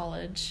Falls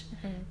College.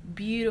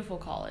 Beautiful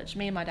college.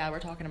 Me and my dad were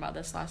talking about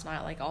this last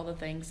night, like all the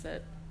things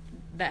that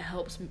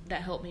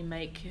helped me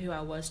make who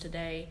I was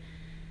today.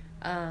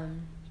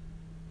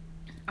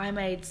 I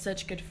made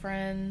such good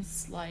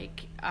friends,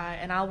 like,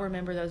 I'll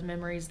remember those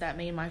memories that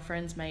me and my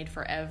friends made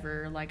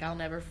forever. Like,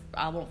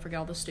 I won't forget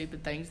all the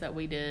stupid things that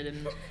we did,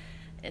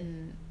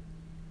 and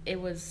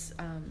it was,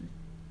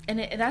 and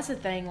that's the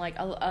thing, like,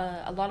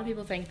 a lot of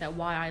people think that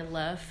why I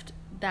left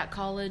that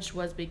college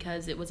was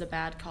because it was a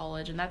bad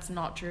college, and that's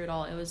not true at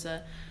all. It was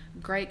a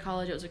great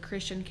college. It was a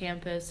Christian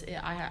campus.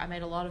 I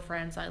made a lot of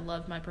friends. I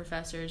loved my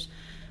professors,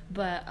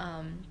 but,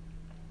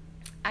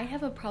 I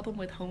have a problem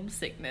with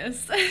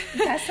homesickness.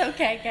 That's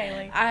okay,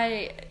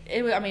 Kaylee.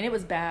 It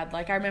was bad.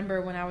 Like, I remember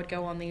when I would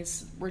go on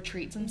these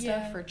retreats and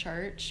stuff for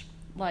church,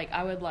 like,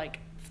 I would, like,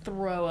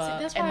 throw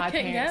up, and my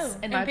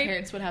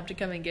parents would have to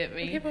come and get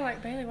me. And people are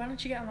like, Bailey, why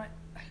don't you go? I'm like,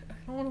 I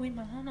don't want to leave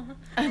my mama.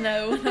 I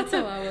know, that's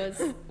how I was.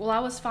 Well, I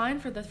was fine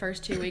for the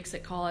first 2 weeks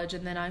at college,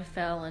 and then I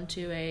fell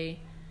into a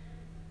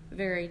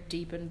very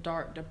deep and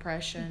dark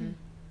depression.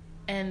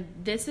 And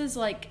this is,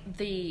 like,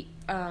 the,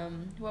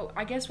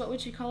 I guess what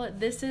would you call it?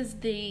 This is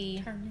the...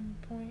 turning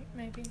point,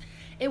 maybe?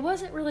 It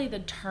wasn't really the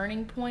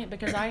turning point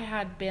because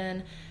I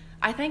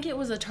think it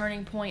was a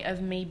turning point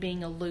of me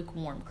being a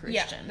lukewarm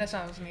Christian. Yeah, that's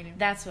what I was meaning.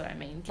 That's what I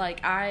mean.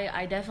 Like,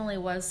 I definitely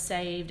was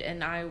saved,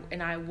 and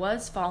I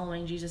was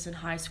following Jesus in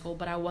high school,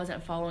 but I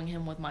wasn't following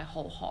him with my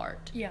whole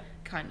heart. Yeah.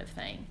 Kind of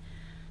thing.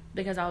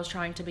 Because I was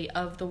trying to be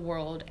of the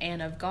world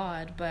and of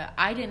God, but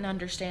I didn't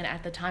understand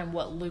at the time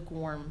what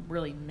lukewarm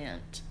really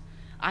meant.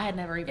 I had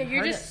never even heard it.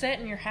 You're just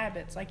setting your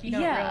habits. Like, you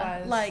don't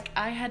realize. Like,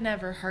 I had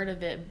never heard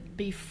of it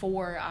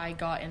before I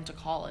got into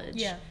college.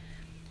 Yeah.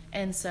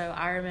 And so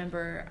I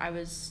remember I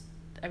was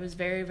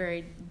very,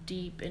 very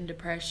deep in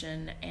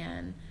depression,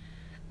 and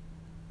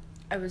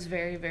I was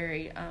very,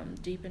 very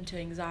deep into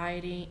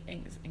anxiety.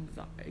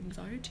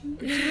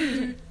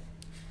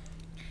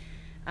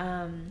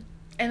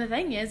 And the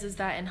thing is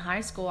that in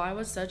high school, I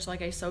was such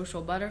like a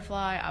social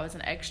butterfly. I was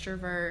an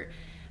extrovert.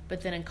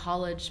 But then in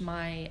college,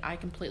 I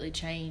completely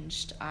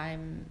changed.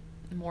 I'm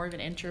more of an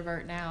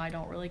introvert now. I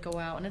don't really go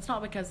out. And it's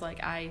not because,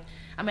 like, I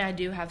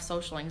do have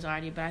social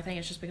anxiety, but I think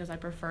it's just because I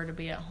prefer to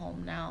be at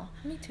home now.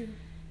 Me too.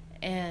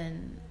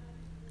 And,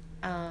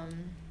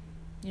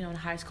 you know, in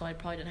high school, I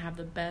probably didn't have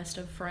the best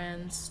of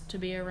friends to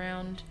be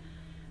around.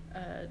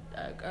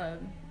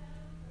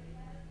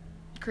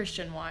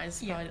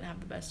 Christian-wise, probably didn't have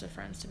the best of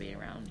friends to be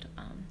around.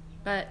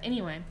 But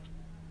anyway,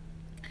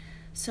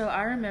 so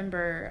I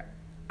remember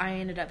I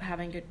ended up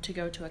having to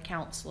go to a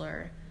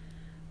counselor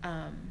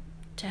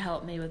to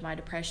help me with my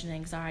depression and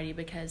anxiety,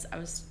 because I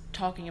was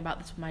talking about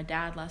this with my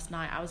dad last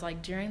night. I was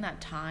like, during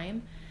that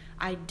time,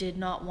 I did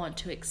not want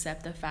to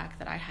accept the fact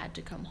that I had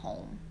to come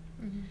home.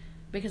 Mm-hmm.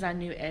 Because I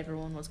knew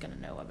everyone was going to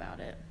know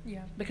about it.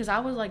 Yeah. Because I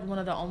was like one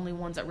of the only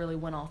ones that really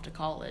went off to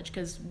college.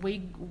 Because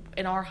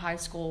in our high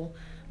school,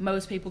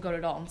 most people go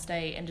to Dalton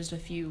State and just a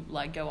few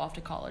like go off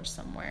to college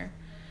somewhere.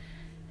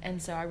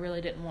 And so I really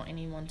didn't want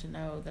anyone to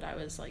know that I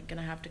was like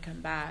going to have to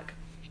come back.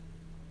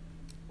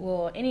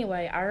 Well,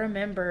 anyway, I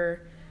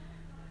remember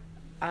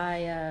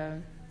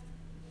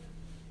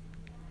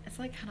it's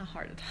like kind of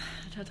hard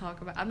to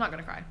talk about. I'm not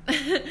going to cry.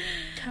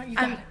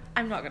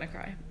 I'm not going to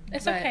cry.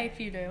 It's okay if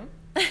you do.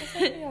 It's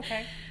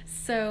okay.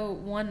 So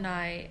one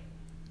night,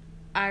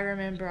 I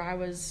remember I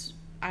was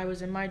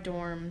in my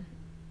dorm,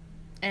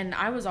 and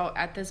I was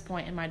at this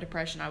point in my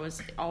depression, I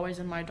was always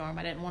in my dorm.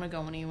 I didn't want to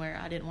go anywhere.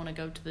 I didn't want to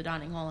go to the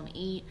dining hall and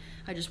eat.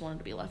 I just wanted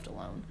to be left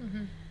alone.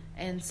 Mm-hmm.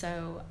 And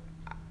so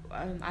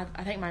I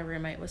think my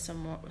roommate was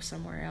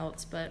somewhere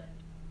else, but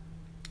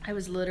I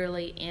was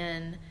literally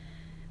in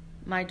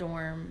my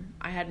dorm.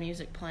 I had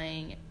music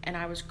playing, and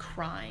I was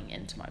crying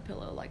into my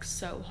pillow like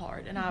so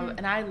hard. And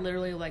I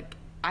literally like,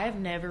 I have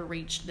never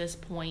reached this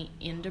point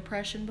in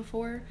depression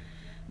before,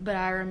 but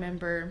I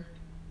remember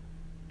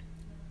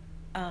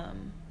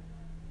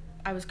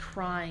I was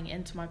crying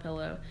into my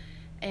pillow,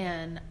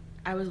 and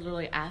I was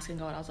literally asking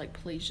God, I was like,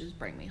 please just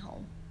bring me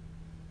home.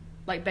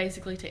 Like,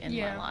 basically to end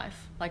my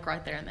life. Like,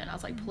 right there and then. I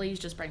was like, please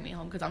just bring me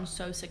home, because I'm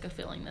so sick of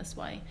feeling this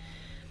way.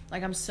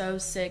 Like, I'm so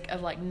sick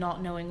of, like,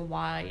 not knowing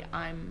why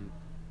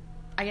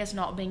I guess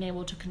not being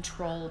able to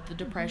control the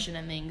depression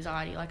and the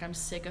anxiety. Like, I'm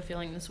sick of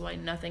feeling this way.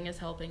 Nothing is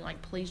helping.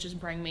 Like, please just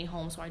bring me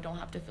home so I don't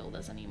have to feel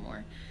this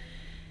anymore.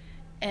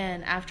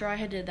 And after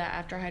I did that,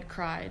 after I had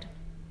cried,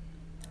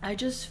 I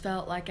just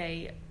felt like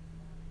a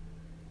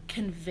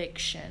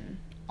conviction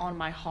on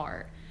my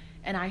heart.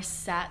 And I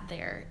sat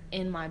there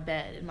in my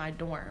bed in my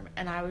dorm,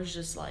 and I was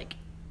just like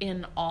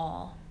in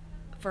awe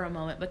for a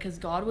moment, because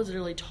God was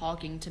literally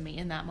talking to me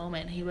in that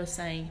moment. He was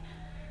saying,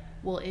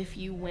 well, if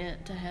you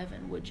went to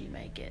heaven, would you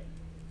make it?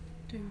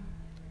 Dude.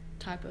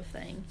 Type of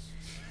thing.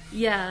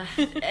 Yeah.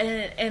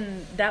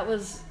 and that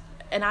was,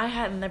 and I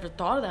had never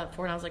thought of that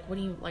before. And I was like, what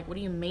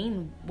do you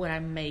mean would I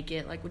make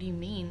it? Like, what do you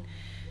mean?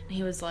 And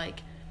he was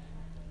like,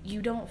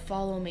 you don't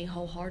follow me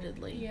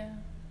wholeheartedly. Yeah.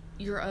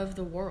 You're of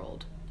the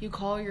world. You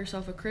call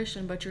yourself a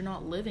Christian, but you're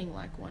not living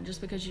like one.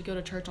 Just because you go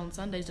to church on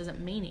Sundays doesn't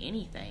mean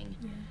anything.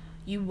 Yeah.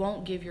 You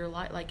won't give your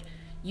life, like,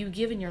 you've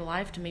given your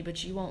life to me,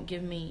 but you won't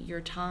give me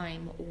your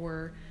time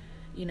or,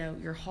 you know,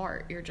 your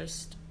heart. You're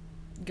just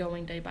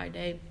going day by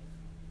day.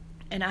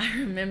 And I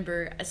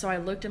remember, so I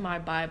looked in my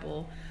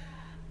Bible.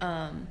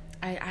 I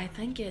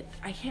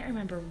can't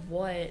remember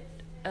what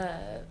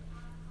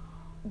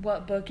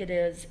book it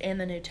is in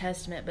the New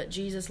Testament, but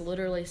Jesus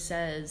literally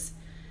says,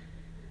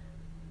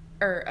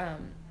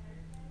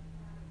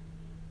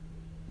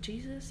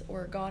 Jesus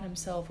or God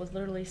himself was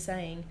literally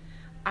saying,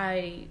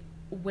 I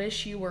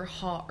wish you were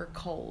hot or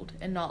cold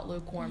and not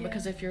lukewarm,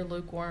 because if you're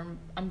lukewarm,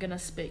 I'm gonna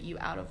spit you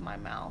out of my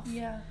mouth.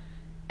 Yeah.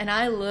 And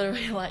I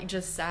literally like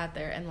just sat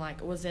there and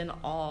like was in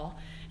awe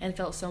and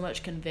felt so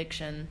much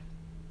conviction,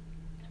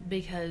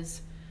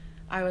 because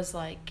I was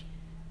like,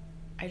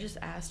 I just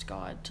asked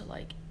God to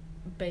like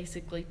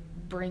basically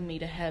bring me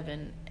to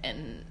heaven,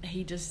 and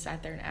he just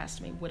sat there and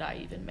asked me, would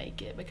I even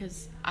make it,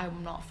 because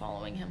I'm not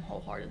following him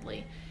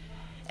wholeheartedly.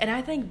 And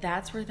I think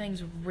that's where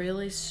things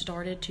really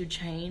started to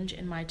change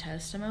in my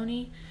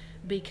testimony,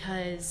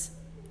 because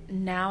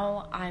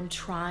now I'm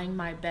trying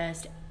my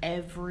best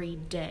every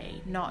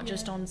day, not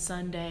just on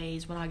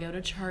Sundays when I go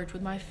to church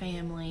with my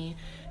family,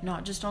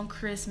 not just on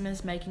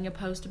Christmas making a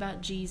post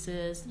about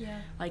Jesus.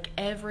 Like,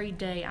 every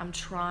day I'm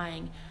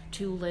trying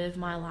to live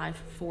my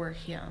life for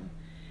him.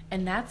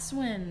 And that's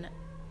when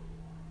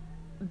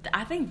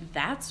I think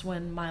that's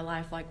when my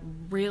life like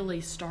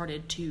really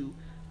started to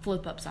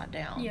flip upside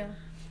down.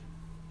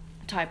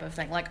 Type of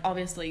thing. Like,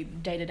 obviously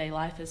day-to-day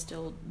life is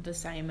still the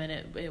same, and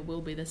it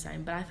will be the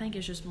same, but I think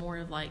it's just more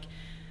of like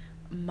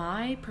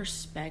my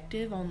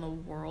perspective on the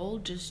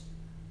world just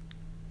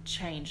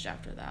changed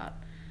after that.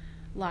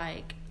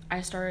 Like,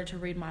 I started to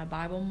read my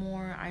Bible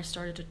more. I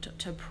started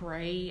to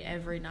pray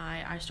every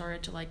night. I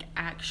started to like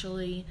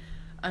actually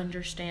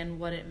understand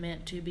what it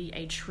meant to be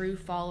a true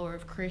follower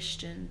of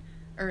Christian,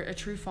 or a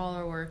true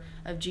follower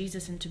of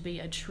Jesus, and to be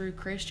a true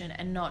Christian,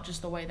 and not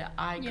just the way that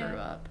I grew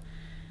up.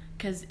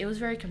 because it was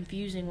very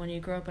confusing when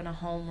you grow up in a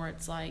home where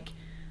it's like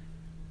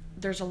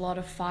there's a lot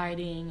of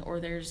fighting,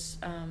 or there's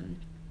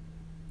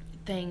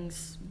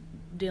things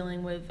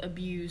dealing with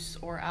abuse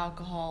or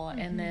alcohol,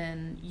 and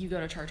then you go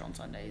to church on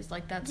Sundays.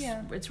 Like,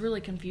 it's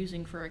really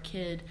confusing for a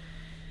kid.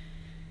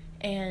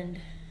 And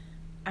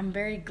I'm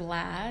very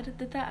glad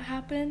that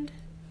happened,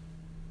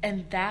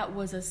 and that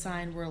was a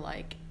sign where,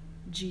 like,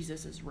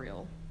 Jesus is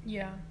real.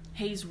 Yeah.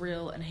 He's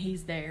real, and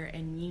he's there,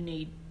 and you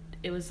need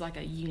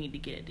to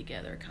get it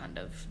together kind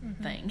of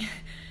thing.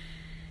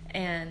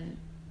 And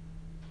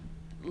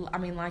I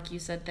mean, like you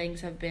said, things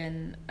have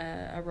been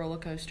a roller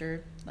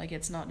coaster. Like,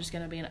 it's not just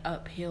going to be an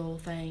uphill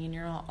thing, and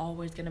you're not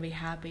always going to be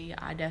happy.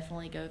 I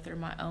definitely go through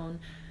my own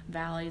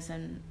valleys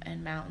and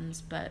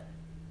mountains, but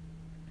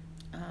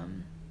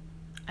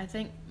I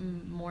think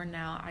more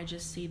now I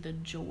just see the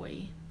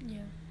joy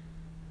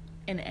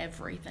in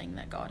everything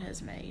that God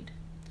has made.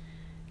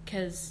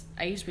 Because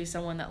I used to be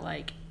someone that,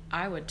 like,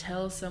 I would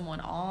tell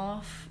someone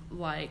off,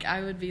 like,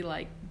 I would be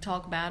like,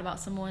 talk bad about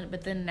someone,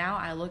 but then now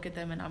I look at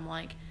them and I'm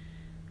like,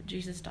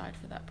 Jesus died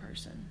for that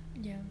person.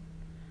 Yeah.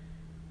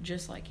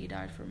 Just like he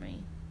died for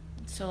me.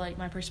 So, like,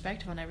 my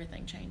perspective on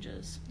everything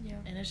changes. Yeah.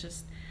 And it's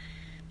just,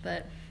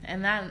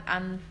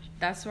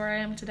 that's where I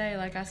am today.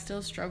 Like, I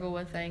still struggle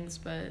with things,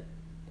 but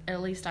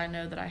at least I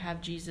know that I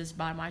have Jesus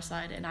by my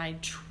side, and I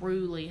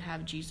truly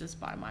have Jesus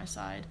by my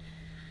side.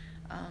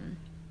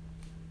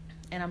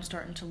 And I'm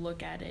starting to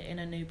look at it in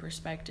a new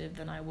perspective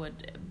than I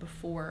would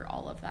before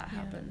all of that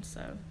happened.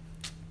 So,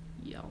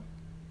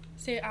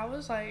 See, I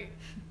was like,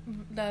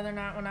 the other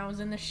night when I was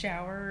in the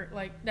shower,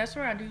 like, that's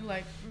where I do,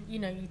 like,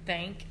 you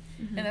think.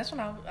 And that's when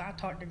I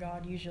talk to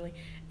God usually.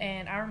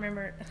 And I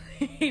remember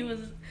he was,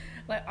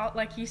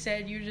 like you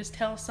said, you just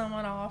tell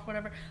someone off,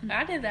 whatever.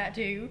 I did that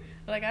too.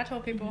 Like, I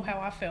told people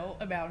how I felt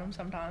about them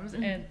sometimes.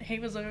 And he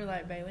was literally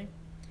like, Bailey,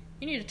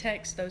 you need to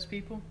text those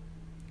people.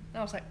 And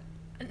I was like,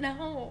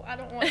 no, I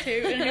don't want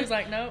to. And he was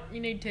like, no,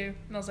 you need to.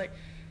 And I was like,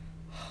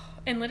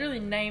 and literally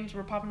names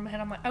were popping in my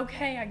head. I'm like,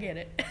 okay, I get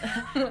it.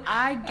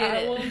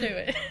 I will do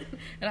it.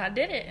 And I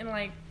did it. And,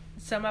 like,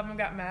 some of them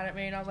got mad at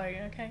me. And I was like,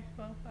 okay,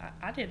 well,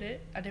 I did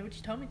it. I did what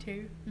you told me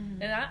to.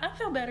 And I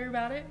feel better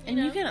about it.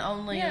 You can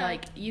only,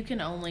 you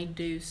can only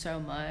do so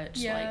much.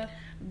 Yeah.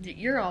 Like,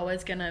 you're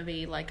always going to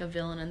be, like, a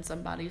villain in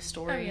somebody's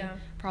story.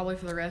 Probably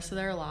for the rest of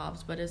their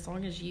lives. But as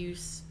long as you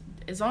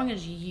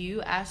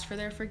asked for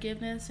their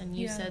forgiveness and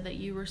you said that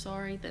you were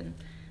sorry, then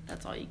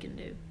that's all you can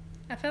do.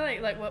 I feel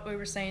like what we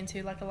were saying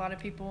too, like, a lot of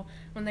people,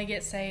 when they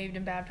get saved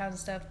and baptized and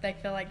stuff, they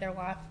feel like their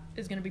life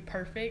is going to be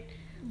perfect.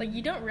 Like,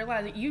 you don't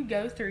realize that you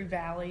go through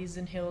valleys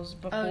and hills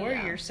before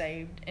you're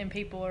saved, and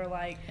people are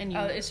like,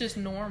 it's just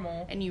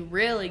normal. And you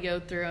really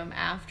go through them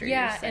after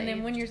you're saved. And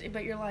then when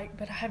you're like,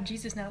 but I have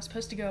Jesus now, it's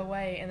supposed to go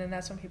away, and then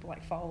that's when people,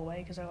 like, fall away,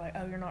 because they're like,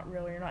 oh, you're not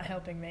real, you're not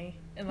helping me.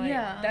 And, like,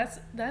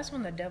 that's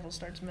when the devil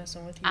starts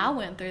messing with you. I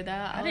went through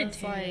that. I did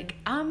too. Like,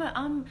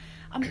 I'm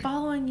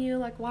following you,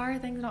 like, why are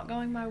things not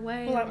going my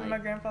way? Well, like, when my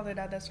grandfather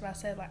died, that's what I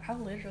said. Like, I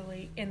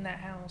literally, in that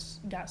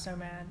house, got so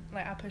mad.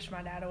 Like, I pushed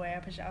my dad away.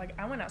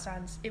 I went outside,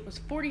 and it was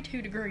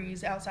 42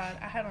 degrees outside.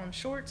 I had on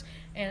shorts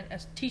and a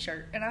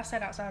t-shirt, and I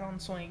sat outside on the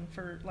swing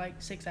for,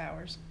 like, 6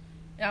 hours.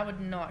 And I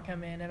would not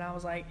come in, and I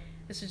was like,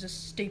 this is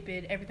just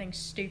stupid. Everything's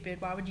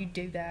stupid. Why would you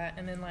do that?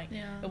 And then, like,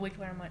 a week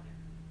later, I'm like,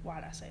 why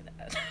did I say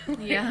that?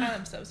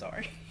 I'm so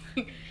sorry.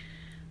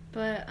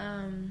 But,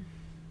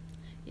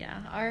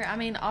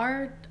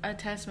 our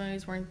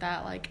testimonies weren't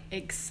that, like,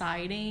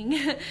 exciting.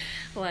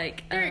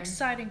 Like, they're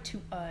exciting to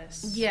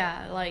us.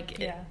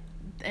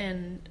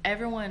 And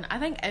I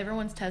think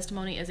everyone's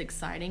testimony is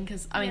exciting,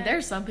 because,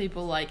 there's some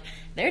people, like,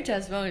 their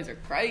testimonies are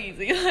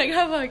crazy. Like,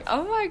 I'm like,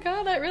 oh my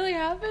God, that really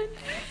happened?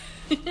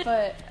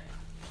 But,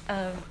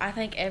 I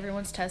think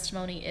everyone's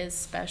testimony is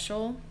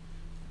special.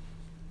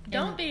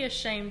 Don't be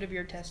ashamed of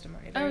your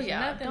testimony. There's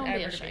nothing don't ever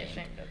be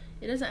ashamed of.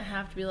 It doesn't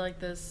have to be, like,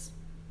 this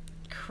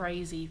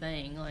crazy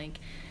thing. Like,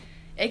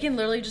 it can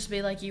literally just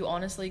be like you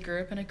honestly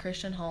grew up in a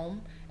Christian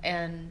home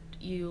and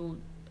you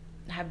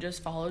have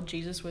just followed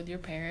Jesus with your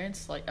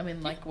parents, like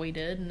we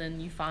did, and then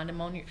you find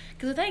him on your,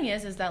 because the thing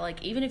is that,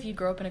 like, even if you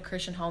grow up in a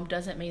Christian home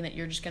doesn't mean that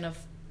you're just gonna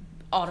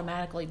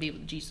automatically be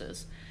with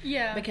Jesus.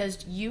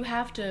 Because you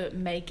have to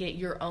make it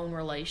your own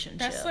relationship.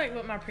 That's like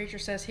what my preacher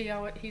says.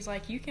 He's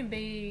like, you can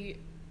be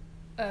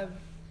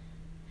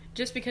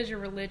just because you're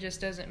religious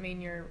doesn't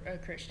mean you're a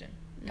Christian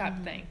type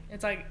of thing.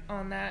 It's like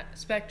on that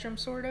spectrum,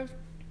 sort of.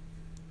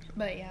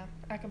 But yeah,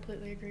 I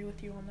completely agree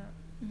with you on that.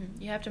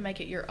 You have to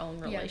make it your own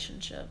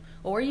relationship.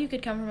 Or you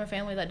could come from a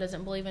family that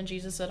doesn't believe in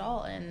Jesus at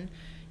all, and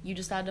you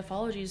decide to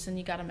follow Jesus, and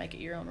you got to make it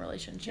your own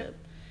relationship.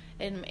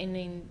 And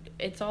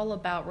it's all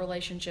about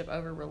relationship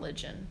over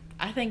religion.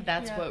 I think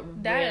that's what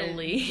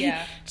really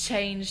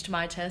changed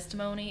my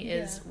testimony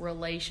is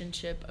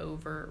relationship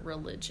over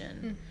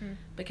religion.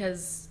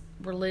 Because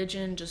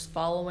religion, just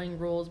following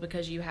rules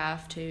because you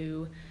have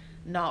to,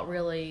 not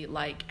really,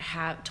 like,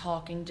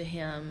 talking to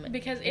him,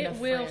 because it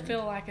will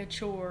feel like a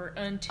chore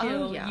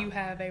until you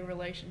have a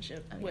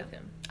relationship with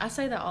him. I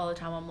say that all the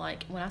time. I'm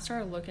like, when I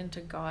started looking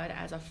to God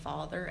as a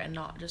father and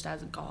not just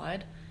as a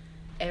God,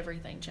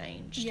 everything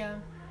changed. Yeah.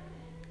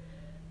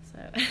 So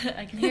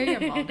I can hear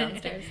your mom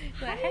downstairs.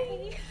 Like,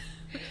 hey.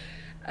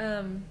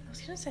 I I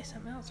was gonna say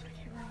something else, but I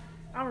can't remember.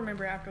 I'll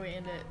remember after we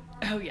end it.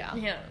 Oh yeah.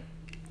 Yeah.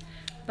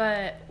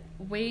 But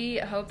we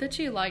hope that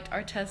you liked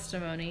our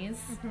testimonies.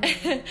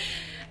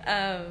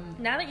 Now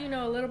that you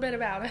know a little bit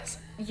about us.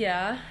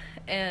 Yeah,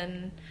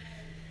 and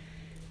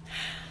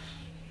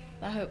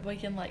I hope we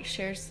can like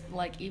share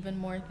like even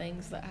more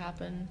things that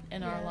happen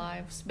in our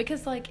lives,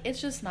 because like it's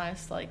just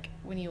nice like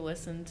when you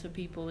listen to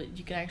people,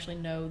 you can actually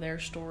know their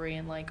story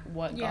and like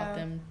what got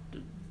them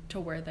to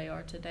where they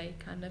are today,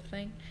 kind of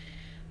thing.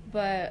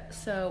 But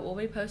so we'll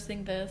be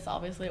posting this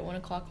obviously at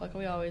 1:00 like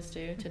we always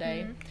do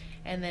today,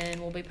 and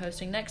then we'll be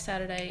posting next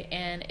Saturday.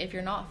 And if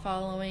you're not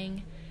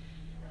following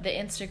the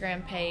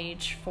Instagram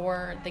page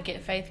for the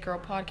Get Faith Girl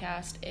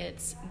podcast,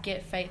 it's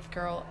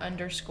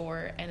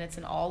getfaithgirl_, and it's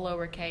in all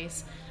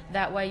lowercase.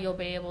 That way you'll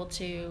be able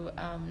to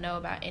know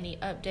about any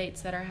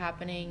updates that are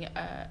happening,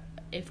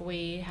 if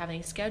we have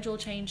any schedule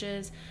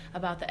changes,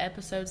 about the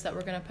episodes that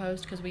we're going to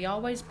post, because we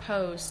always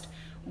post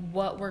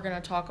what we're going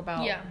to talk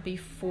about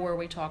before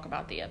we talk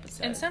about the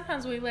episode. And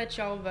sometimes we let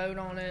y'all vote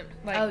on it.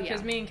 Like,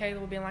 because me and Kayla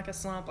will be in like a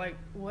slump, like,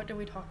 what do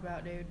we talk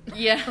about, dude?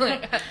 Yeah.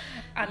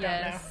 I don't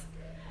know.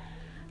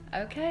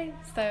 Okay,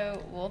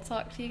 so we'll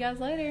talk to you guys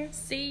later.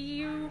 See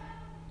you.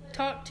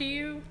 Talk to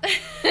you.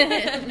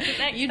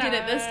 You did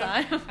it this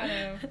time. I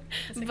know.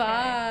 Okay.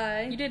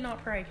 Bye. You did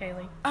not pray,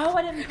 Kaylee. Oh,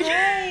 I didn't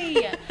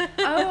pray.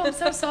 Oh, I'm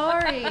so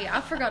sorry.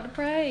 I forgot to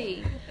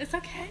pray. It's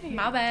okay.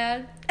 My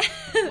bad.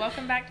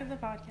 Welcome back to the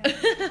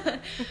podcast.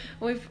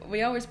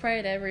 We always pray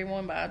at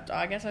everyone, but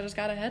I guess I just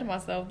got ahead of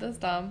myself this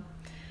time.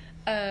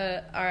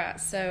 Alright,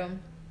 so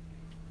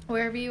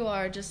wherever you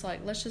are, just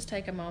like, let's just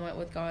take a moment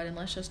with God and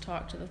let's just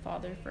talk to the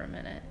Father for a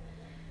minute.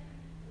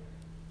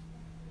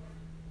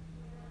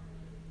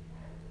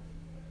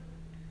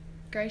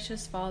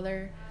 Gracious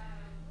Father,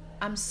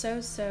 I'm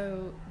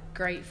so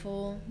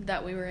grateful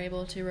that we were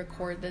able to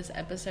record this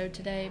episode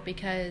today,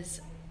 because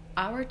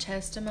our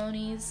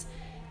testimonies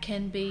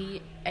can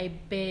be a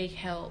big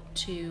help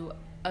to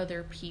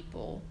other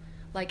people.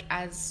 Like,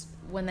 as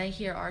when they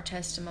hear our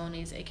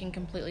testimonies, it can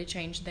completely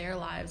change their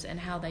lives and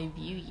how they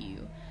view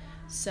you.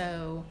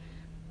 So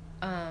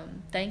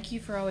thank you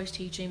for always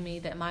teaching me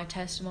that my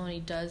testimony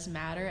does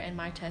matter and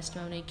my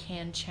testimony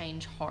can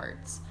change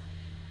hearts.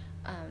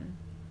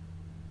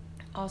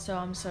 Also,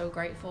 I'm so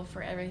grateful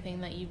for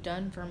everything that you've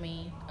done for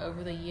me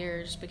over the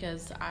years,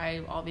 because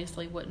I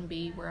obviously wouldn't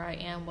be where I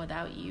am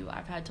without you.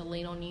 I've had to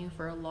lean on you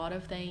for a lot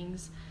of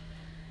things.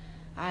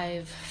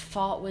 I've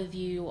fought with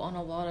you on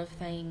a lot of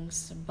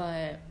things,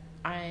 but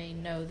I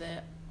know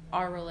that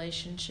our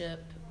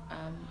relationship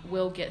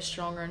will get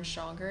stronger and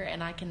stronger,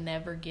 and I can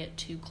never get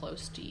too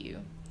close to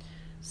you.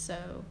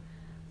 So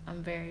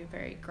I'm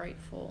very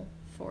grateful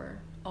for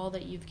all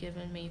that you've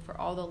given me, for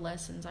all the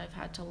lessons I've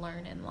had to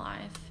learn in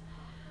life.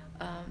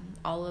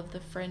 All of the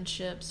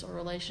friendships or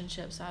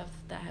relationships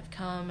that have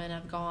come and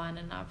have gone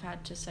and I've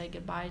had to say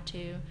goodbye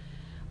to,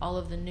 all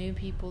of the new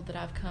people that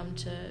I've come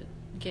to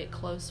get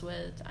close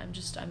with.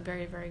 I'm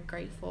very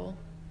grateful.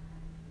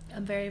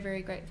 I'm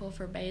very grateful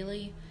for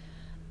Bailey.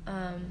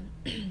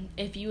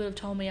 If you would have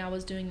told me I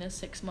was doing this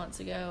 6 months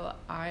ago,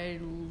 I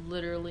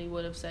literally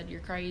would have said you're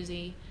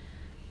crazy.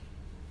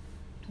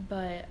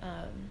 But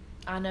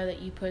I know that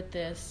you put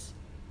this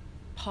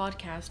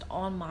podcast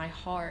on my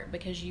heart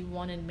because you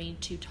wanted me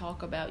to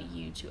talk about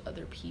you to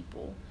other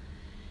people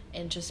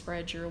and to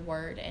spread your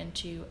word and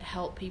to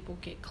help people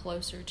get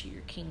closer to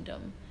your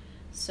kingdom.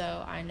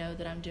 So I know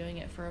that I'm doing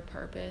it for a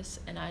purpose,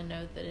 and I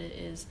know that it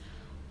is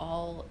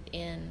all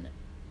in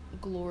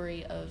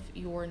glory of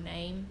your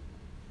name.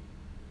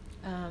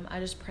 I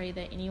just pray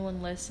that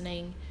anyone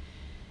listening,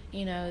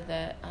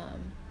 that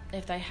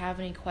if they have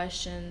any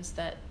questions,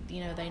 that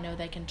they know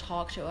they can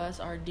talk to us.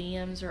 Our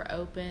DMs are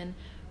open.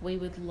 We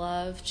would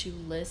love to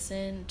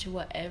listen to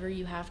whatever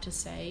you have to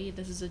say.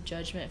 This is a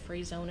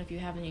judgment-free zone. If you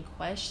have any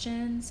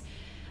questions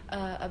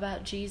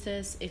about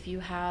Jesus, if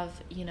you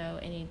have,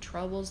 any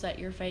troubles that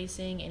you're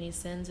facing, any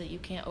sins that you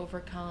can't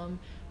overcome,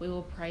 we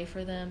will pray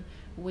for them.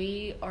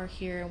 We are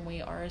here and we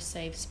are a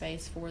safe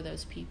space for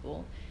those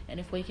people.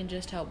 And if we can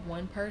just help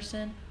one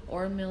person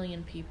or 1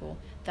 million people,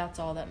 that's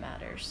all that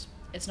matters.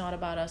 It's not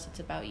about us, it's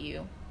about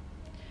you.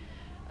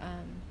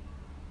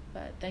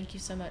 But thank you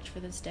so much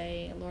for this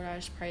day. Lord, I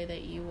just pray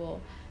that you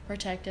will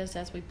protect us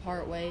as we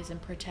part ways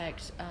and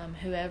protect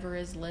whoever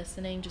is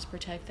listening. Just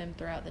protect them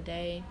throughout the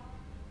day.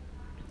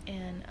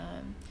 And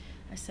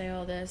I say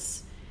all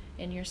this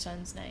in your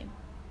son's name.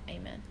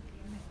 Amen.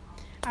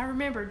 I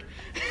remembered.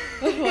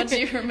 What do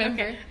you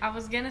remember? Okay, I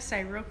was going to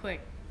say real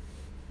quick,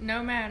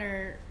 no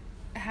matter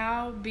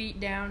how beat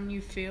down you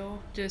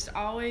feel, just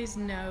always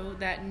know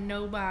that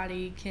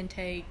nobody can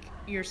take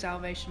your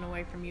salvation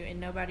away from you, and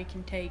nobody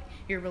can take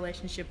your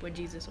relationship with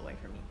Jesus away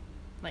from you.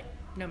 Like,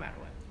 no matter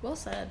what. Well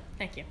said.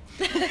 Thank you.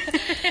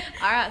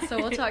 All right, so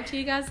we'll talk to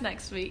you guys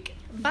next week.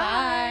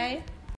 Bye. Bye.